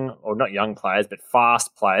young, or not young players, but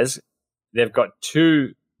fast players. They've got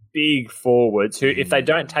 2 big forwards who, if they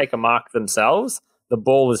don't take a mark themselves, the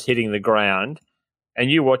ball is hitting the ground.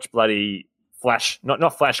 And you watch bloody Flash,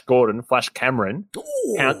 not Flash Gordon, Flash Cameron,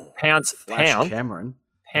 pounce on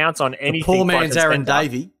anything. The poor man's Aaron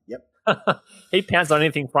Davey. Yep. He pounced on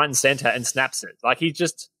anything front and centre and snaps it. Like he's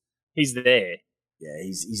there. Yeah,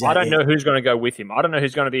 he's. I don't know who's going to go with him. I don't know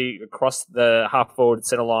who's going to be across the half forward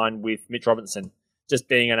centre line with Mitch Robinson, just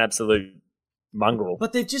being an absolute mongrel.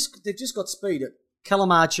 But they've just got speed.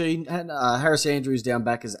 Callum Archie and Harris Andrews down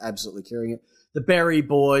back is absolutely carrying it. The Berry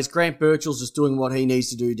boys, Grant Birchall's just doing what he needs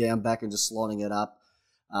to do down back and just slotting it up.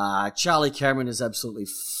 Charlie Cameron is absolutely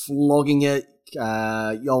flogging it.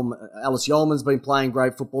 Alice Yeoman's been playing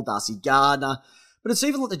great football. Darcy Gardner. But it's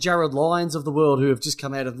even like the Jared Lyons of the world who have just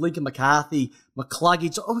come out of Lincoln McCarthy,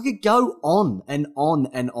 McCluggage. We could go on and on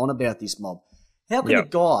and on about this mob. How can a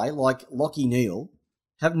guy like Lachie Neale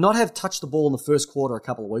not have touched the ball in the first quarter a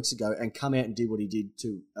couple of weeks ago and come out and did what he did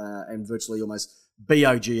too, and virtually almost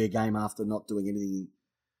BOG a game after not doing anything?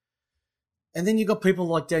 And then you've got people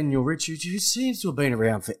like Daniel Rich, who seems to have been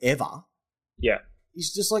around forever. Yeah.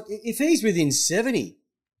 He's just like, if he's within 70,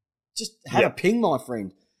 just have a ping, my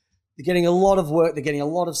friend. They're getting a lot of work. They're getting a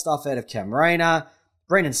lot of stuff out of Cam Rayner.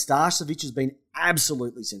 Brendan Starcevic has been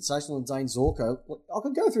absolutely sensational. And Dane Zorko,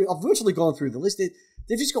 I've virtually gone through the list.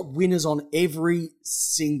 They've just got winners on every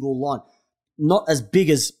single line. Not as big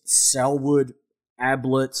as Selwood,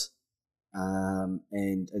 Ablett, and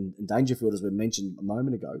Dangerfield, as we mentioned a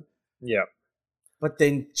moment ago. Yeah. But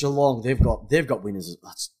then Geelong, they've got winners.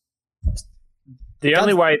 The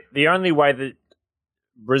only way that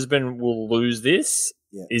Brisbane will lose this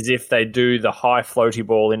is if they do the high floaty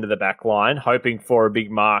ball into the back line, hoping for a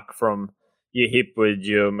big mark from your Hipwood,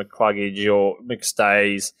 your McCluggage, your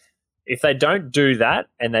McStays, If they don't do that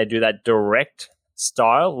and they do that direct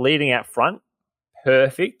style, leading out front,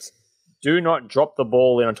 perfect. Do not drop the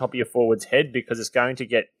ball in on top of your forward's head because it's going to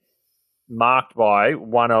get marked by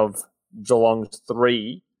one of Geelong's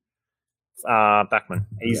 3 backmen.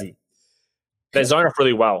 Easy. Yeah. They zone off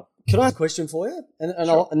really well. Can I ask a question for you?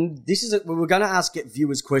 Sure. And this is we were going to get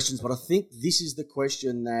viewers questions, but I think this is the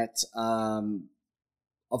question that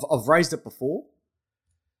I've raised it before.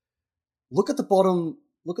 Look at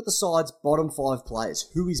the side's bottom 5 players.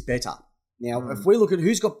 Who is better? Now, if we look at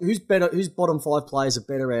who's bottom 5 players are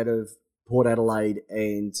better out of Port Adelaide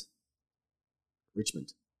and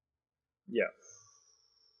Richmond. Yeah.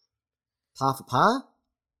 Par for par?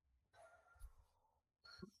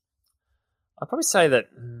 I'd probably say that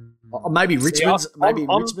maybe Richmond's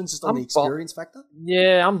just on the experience factor.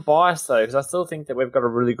 Yeah, I'm biased though because I still think that we've got a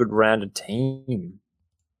really good rounded team.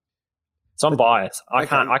 So I'm biased. I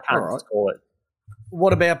can't call it.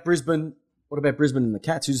 What about Brisbane? What about Brisbane and the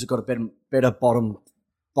Cats? Who's got a better bottom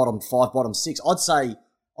 5, bottom 6? I'd say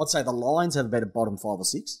the Lions have a better bottom 5 or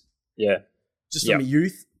 6. Yeah. Just from a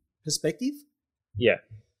youth perspective. Yeah.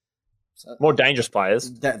 So, more dangerous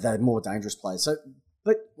players. They're more dangerous players. So,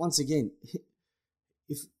 but once again,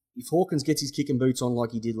 if Hawkins gets his kicking boots on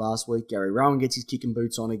like he did last week, Gary Rowan gets his kicking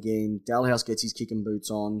boots on again, Dalhouse gets his kicking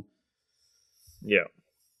boots on. Yeah.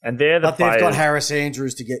 And they've got Harris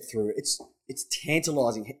Andrews to get through. It's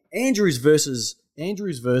tantalising. Andrews versus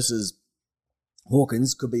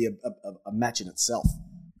Hawkins could be a match in itself.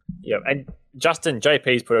 Yeah, and Justin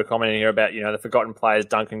JP's put a comment in here about the forgotten players,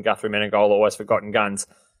 Duncan, Guthrie, Menengola, always forgotten guns.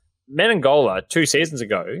 Menengola 2 seasons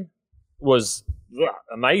ago was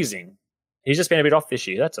amazing. He's just been a bit off this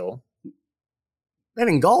year. That's all.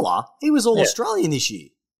 Menengola, he was all Australian this year.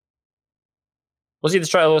 Was he the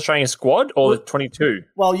Australian squad or the 22?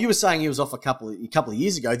 Well, you were saying he was off a couple of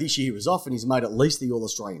years ago. This year he was off, and he's made at least the All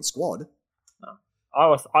Australian squad.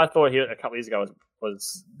 No. I thought he a couple of years ago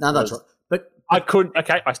was. No, that's right. But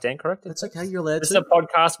I stand corrected. That's okay. You're allowed to. This is a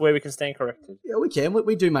podcast where we can stand corrected. Yeah, we can.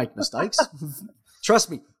 We do make mistakes.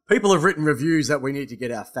 Trust me. People have written reviews that we need to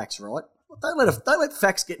get our facts right. Don't let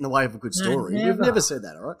facts get in the way of a good story. We've never said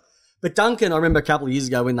that, all right? But Duncan, I remember a couple of years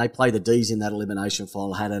ago when they played the D's in that elimination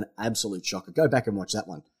final, had an absolute shocker. Go back and watch that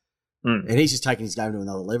one. And he's just taking his game to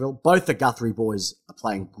another level. Both the Guthrie boys are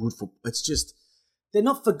playing good football. It's just, they're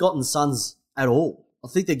not forgotten sons at all. I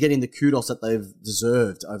think they're getting the kudos that they've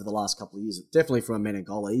deserved over the last couple of years. Definitely from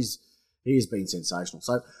Menengola. He has been sensational.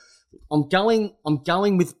 So I'm going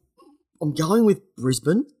with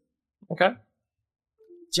Brisbane. Okay.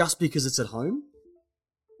 Just because it's at home.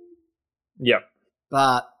 Yep.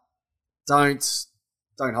 But don't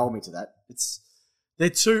hold me to that. They're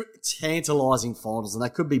 2 tantalising finals, and they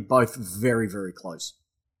could be both very, very close.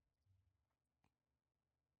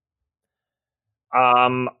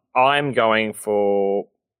 I'm going for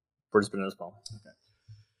Brisbane as well. Okay.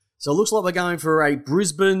 So it looks like we're going for a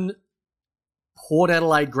Brisbane Port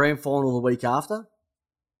Adelaide grand final the week after.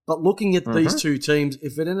 But looking at these 2 teams,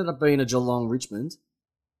 if it ended up being a Geelong Richmond,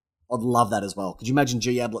 I'd love that as well. Could you imagine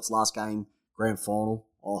G. Ablett's last game, grand final?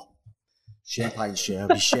 Oh, champagne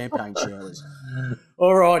showers.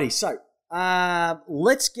 Alrighty, so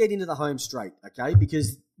let's get into the home straight, okay?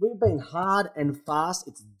 Because we've been hard and fast.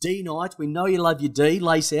 It's D night. We know you love your D.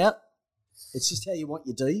 Lace out. It's just how you want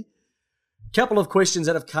your D. Couple of questions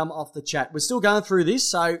that have come off the chat. We're still going through this,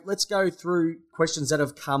 so let's go through questions that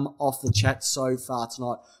have come off the chat so far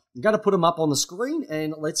tonight. I'm going to put them up on the screen,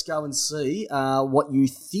 and let's go and see what you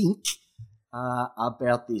think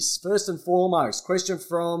about this. First and foremost, question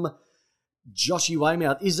from Joshy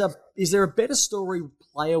Weymouth. Is there a better story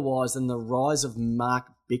player-wise than the rise of Mark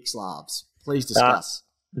Bixlavs? Please discuss.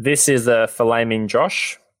 This is a Filet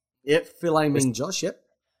Josh. Yep, Filet Josh, yep.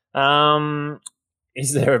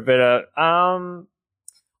 Is there a better...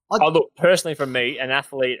 look, personally for me, an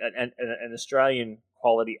athlete, an Australian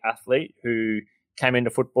quality athlete who came into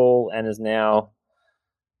football and is now...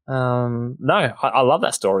 I love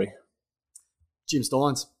that story. Jim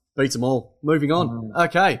Stynes beats them all. Moving on.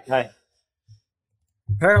 Okay.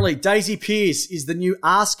 Apparently, Daisy Pearce is the new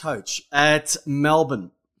arse coach at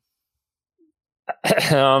Melbourne.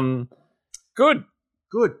 Good.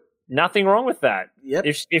 Nothing wrong with that. Yep.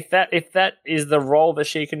 If that is the role that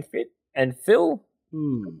she can fit and fill,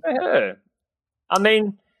 good for her. I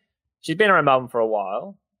mean, she's been around Melbourne for a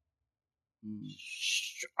while.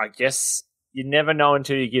 I guess you never know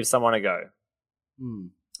until you give someone a go.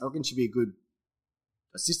 I reckon she'd be a good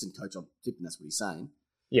assistant coach. I'm tipping that's what he's saying.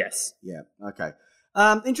 Yes. Yeah. Okay.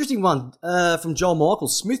 Interesting one from Joel Michael.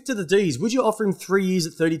 Smith to the D's. Would you offer him 3 years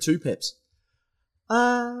at 32 peps?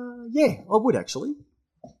 Yeah, I would actually.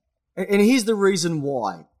 And here's the reason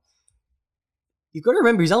why. you've got to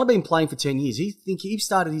remember he's only been playing for 10 years. He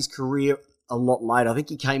started his career a lot later. I think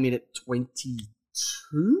he came in at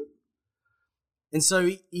 22. And so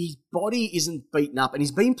his body isn't beaten up, and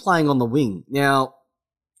he's been playing on the wing. Now,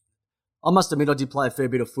 I must admit I did play a fair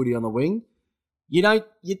bit of footy on the wing. You don't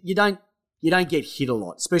get hit a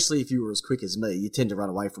lot, especially if you were as quick as me. You tend to run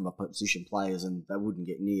away from opposition players, and they wouldn't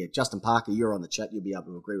get near. Justin Parker, you're on the chat. You'll be able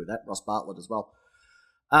to agree with that. Ross Bartlett as well.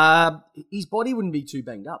 His body wouldn't be too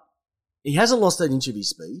banged up. He hasn't lost an inch of his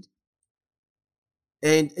speed,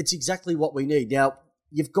 and it's exactly what we need. Now,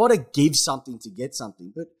 you've got to give something to get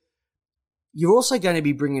something, but you're also going to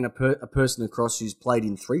be bringing a person across who's played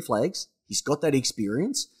in three flags. He's got that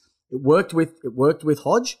experience. It worked with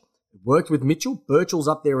Hodge. It worked with Mitchell. Birchall's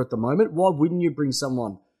up there at the moment. Why wouldn't you bring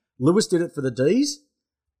someone? Lewis did it for the Ds.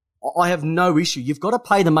 I have no issue. You've got to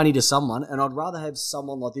pay the money to someone, and I'd rather have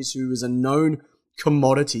someone like this who is a known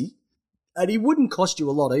commodity, and he wouldn't cost you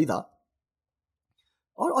a lot either.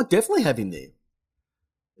 I'd definitely have him there.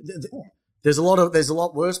 There's a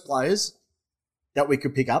lot worse players that we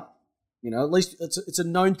could pick up. You know, at least it's a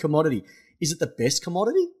known commodity. Is it the best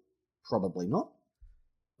commodity? Probably not.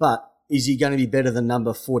 But is he going to be better than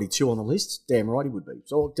number 42 on the list? Damn right he would be.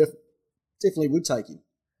 So I definitely would take him.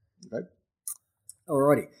 Okay.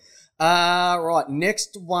 Alrighty. Right,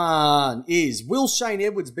 next one is, will Shane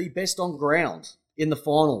Edwards be best on ground in the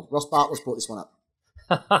final? Ross Bartlett's brought this one up.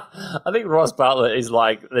 I think Ross Bartlett is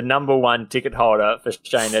like the number one ticket holder for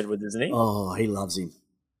Shane Edwards, isn't he? Oh, he loves him.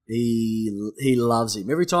 He loves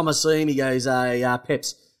him. Every time I see him, he goes,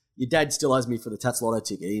 Peps, your dad still owes me for the Tats Lotto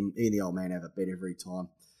ticket. He and the old man have a bet every time.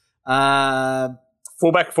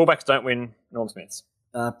 Fullbacks don't win Norm Smiths.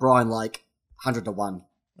 Brian Lake, 100 to 1.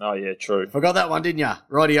 Oh, yeah, true. Forgot that one, didn't you?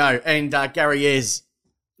 Rightio. And Gary Ayres.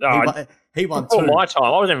 He won before two. My time. I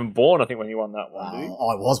wasn't even born, I think, when he won that one, dude.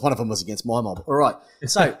 I was. One of them was against my mob. All right.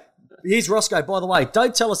 So, here's Roscoe. By the way,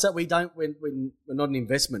 don't tell us that we're not an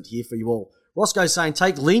investment here for you all. Roscoe's saying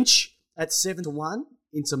take Lynch at 7 to 1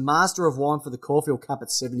 into Master of Wine for the Caulfield Cup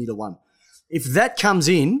at 70 to 1. If that comes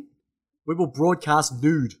in, we will broadcast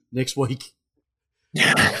nude next week.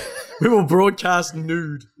 We will broadcast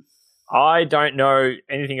nude. I don't know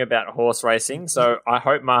anything about horse racing, so I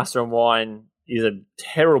hope Master of Wine is a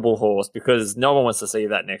terrible horse because no one wants to see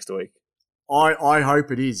that next week. I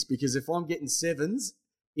hope it is, because if I'm getting sevens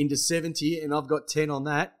into 70 and I've got 10 on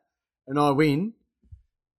that and I win,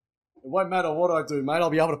 it won't matter what I do, mate. I'll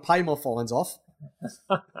be able to pay my fines off.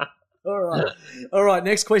 All right.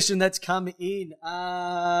 Next question that's come in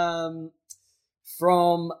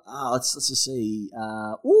from let's just see.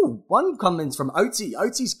 One comment's from Oatsy.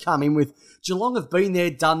 Oatsy's come in with Geelong have been there,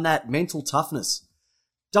 done that. Mental toughness.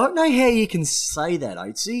 Don't know how you can say that,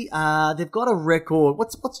 Oatsy. They've got a record.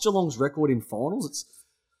 What's Geelong's record in finals? It's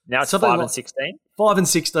 5-16.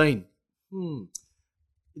 5-16.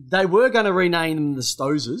 They were going to rename them the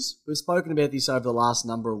Stozers. We've spoken about this over the last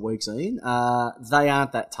number of weeks, Ian. They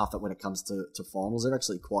aren't that tough when it comes to finals. They're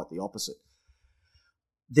actually quite the opposite.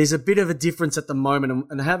 There's a bit of a difference at the moment,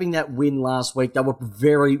 and having that win last week, they were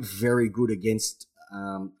very, very good against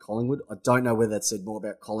Collingwood. I don't know whether that said more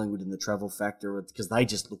about Collingwood and the travel factor, because they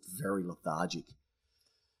just looked very lethargic.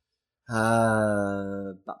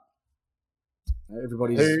 But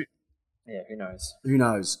everybody's... Who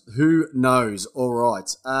knows? Who knows? All right.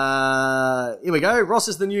 Here we go. Ross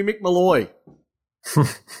is the new Mick Malloy.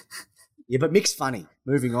 Yeah, but Mick's funny.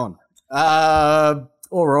 Moving on.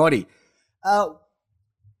 All righty.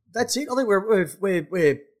 That's it. I think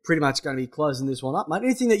we're pretty much going to be closing this one up, mate.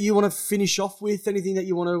 Anything that you want to finish off with? Anything that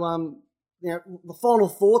you want to the final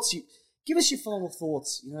thoughts? Give us your final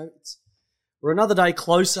thoughts. You know, we're another day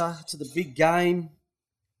closer to the big game.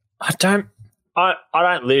 I don't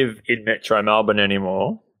live in Metro Melbourne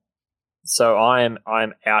anymore, so I'm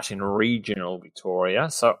out in regional Victoria.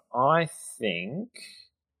 So I think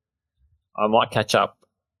I might catch up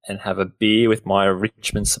and have a beer with my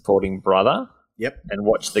Richmond supporting brother. Yep. And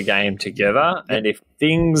watch the game together. Yep. And if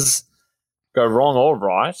things go wrong or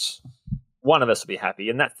right, one of us will be happy,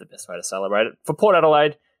 and that's the best way to celebrate it. For Port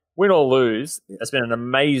Adelaide, win or lose, it's been an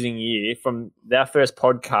amazing year. From our first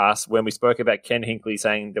podcast when we spoke about Ken Hinkley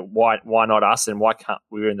saying that why not us and why can't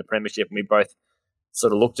we were in the premiership, and we both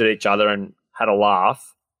sort of looked at each other and had a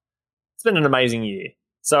laugh. It's been an amazing year.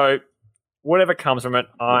 So whatever comes from it,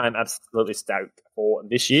 I'm absolutely stoked for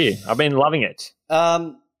this year. I've been loving it.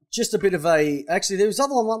 Just a bit of actually, there's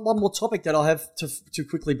one more topic that I have to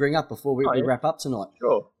quickly bring up before we wrap up tonight.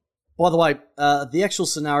 Sure. By the way, the actual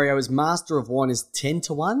scenario is Master of Wine is 10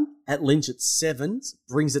 to 1 at Lynch at 7s,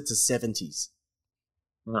 brings it to 70s.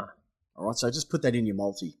 No. All right, so just put that in your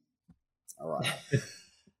multi. All right.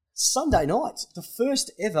 Sunday night, the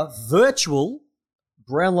first ever virtual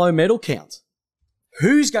Brownlow medal count.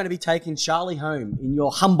 Who's going to be taking Charlie home, in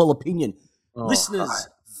your humble opinion? Listeners,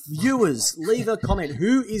 viewers, leave a comment.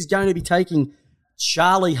 Who is going to be taking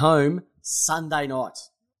Charlie home Sunday night?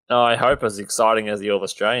 I hope as exciting as the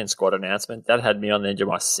All-Australian squad announcement. That had me on the edge of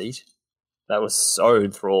my seat. That was so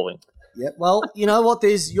enthralling. Yeah, well, you know what?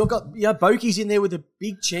 Bokey's in there with a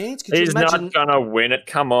big chance. Could He's you imagine? not going to win it.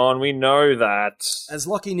 Come on, we know that. Has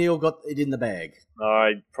Lachie Neale got it in the bag?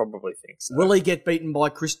 I probably think so. Will he get beaten by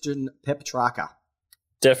Christian Petrarca?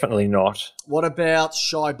 Definitely not. What about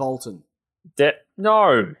Shai Bolton?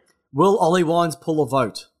 No. Will Ollie Wines pull a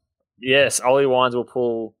vote? Yes, Ollie Wines will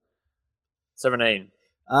pull 17.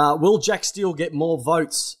 Will Jack Steele get more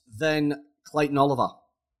votes than Clayton Oliver?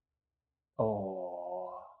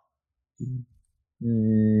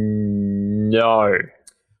 No.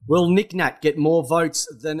 Will Nick Nat get more votes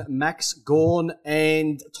than Max Gawn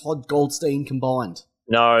and Todd Goldstein combined?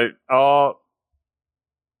 No.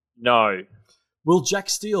 No. Will Jack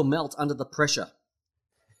Steele melt under the pressure?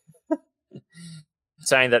 You're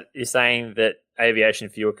saying that aviation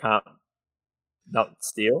fuel can't not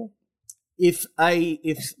steal? If a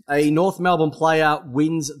North Melbourne player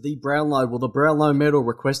wins the Brownlow, will the Brownlow medal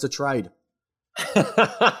request a trade?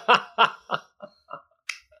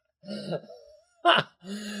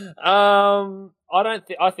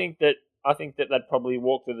 I think that they'd probably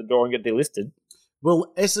walk through the door and get delisted.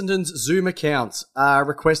 Will Essendon's Zoom account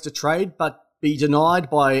request a trade but be denied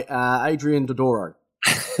by Adrian Dodoro?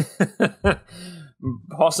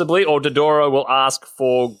 Possibly, or Dodoro will ask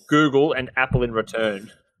for Google and Apple in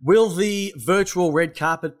return. Will the virtual red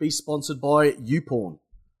carpet be sponsored by YouPorn?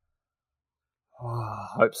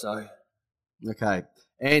 Hope so. Okay.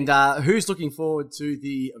 And who's looking forward to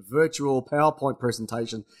the virtual PowerPoint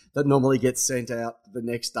presentation that normally gets sent out the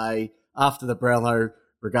next day after the Brownlow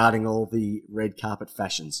regarding all the red carpet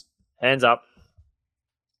fashions? Hands up.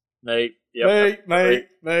 Me. Yep. Me.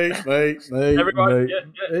 Everyone. Me.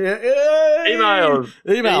 Yeah. Email.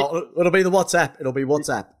 It'll be the WhatsApp. It'll be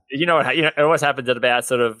WhatsApp. You know what? It always happens at about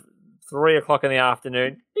sort of 3 o'clock in the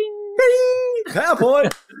afternoon. Bing. Bing.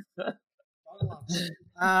 PowerPoint.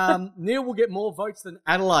 Neil will get more votes than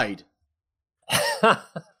Adelaide. I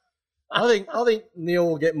think Neil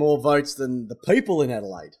will get more votes than the people in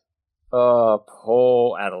Adelaide. Oh,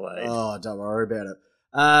 poor Adelaide. Oh, don't worry about it.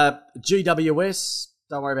 GWS,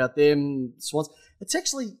 don't worry about them. Swans. It's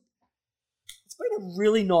been a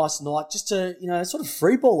really nice night just to, sort of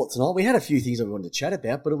freeball it tonight. We had a few things that we wanted to chat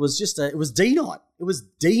about, but it was D night. It was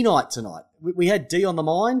D night tonight. We had D on the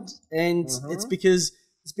mind, and it's because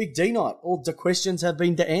it's big D night. All the questions have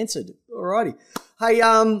been answered. Alrighty. Hey,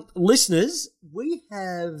 listeners, we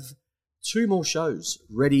have 2 more shows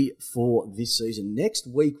ready for this season. Next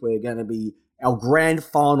week, we're going to be our grand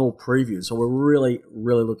final preview, so we're really,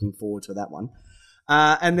 really looking forward to that one.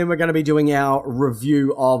 And then we're going to be doing our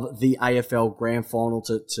review of the AFL grand final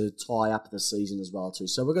to tie up the season as well, too.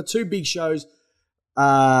 So we've got 2 big shows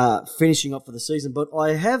finishing up for the season, but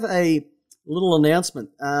I have a little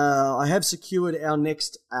announcement. I have secured our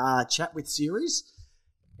next Chat With series,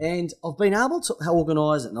 and I've been able to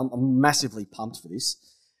organise it, and I'm massively pumped for this.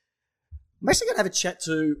 I'm actually going to have a chat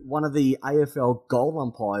to one of the AFL goal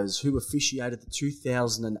umpires who officiated the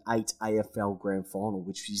 2008 AFL Grand Final,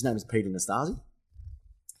 which his name is Peter Nastasi.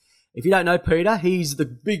 If you don't know Peter, he's the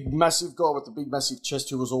big, massive guy with the big, massive chest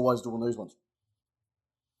who was always doing these ones.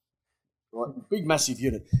 Right, big, massive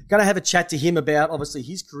unit. Going to have a chat to him about, obviously,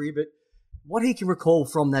 his career, but what he can recall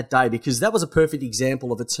from that day, because that was a perfect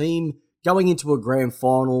example of a team going into a grand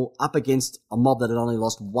final up against a mob that had only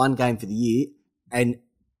lost 1 game for the year and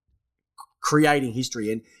creating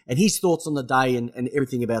history, and his thoughts on the day and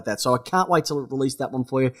everything about that. So I can't wait to release that one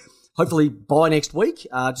for you. Hopefully by next week.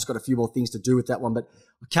 Just got a few more things to do with that one, but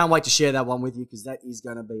I can't wait to share that one with you because that is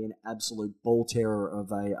going to be an absolute ball terror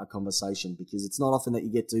of a conversation, because it's not often that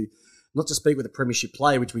you get to not just speak with a premiership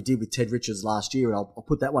player, which we did with Ted Richards last year, and I'll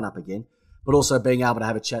put that one up again, but also being able to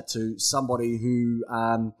have a chat to somebody who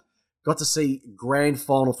got to see grand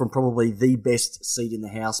final from probably the best seat in the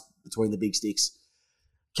house between the big sticks.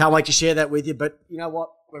 Can't wait to share that with you, but you know what?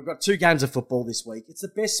 We've got 2 games of football this week. It's the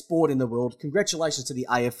best sport in the world. Congratulations to the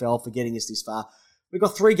AFL for getting us this far. We've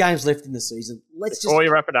got 3 games left in the season. Before you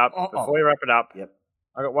wrap it up, Yep.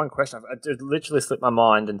 I got one question. It literally slipped my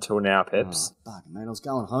mind until now, Peps. Oh, fuck, man, I was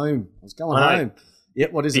going home.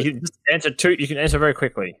 Yep, what is it? You can answer 2. You can answer very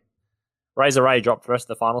quickly. Razor Ray dropped the rest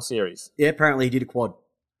of the final series. Yeah, apparently he did a quad.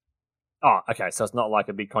 Oh, okay. So it's not like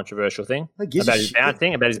a big controversial thing About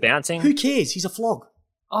his bouncing. Who cares? He's a flog.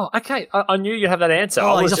 Oh, okay. I knew you'd have that answer.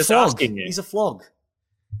 Oh, I was he's just a flog. asking you. He's a flog.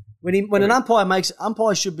 When an umpire makes,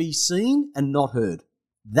 umpire should be seen and not heard.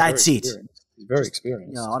 That's it. He's very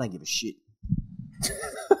experienced. No, I don't give a shit.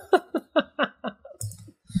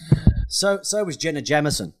 So was Jenna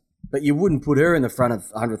Jamison. But you wouldn't put her in the front of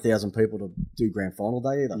 100,000 people to do grand final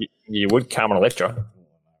day either. You would, Carmen Electra.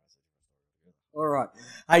 All right.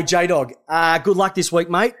 Hey, J-Dog, good luck this week,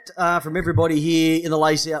 mate. From everybody here in the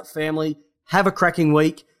Lace Out family, have a cracking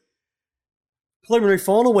week. Preliminary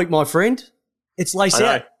final week, my friend. It's Lace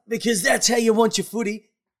Out because that's how you want your footy.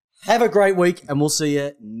 Have a great week, and we'll see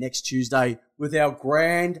you next Tuesday with our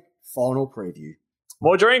grand final preview.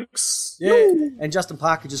 More drinks. Yeah, and Justin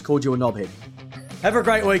Parker just called you a knobhead. Have a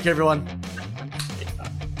great week, everyone.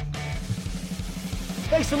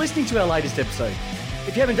 Thanks for listening to our latest episode.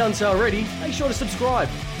 If you haven't done so already, make sure to subscribe,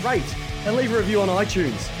 rate, and leave a review on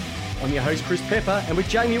iTunes. I'm your host, Chris Pepper, and with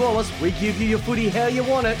Jamie Wallace, we give you your footy how you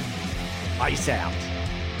want it. Peace out.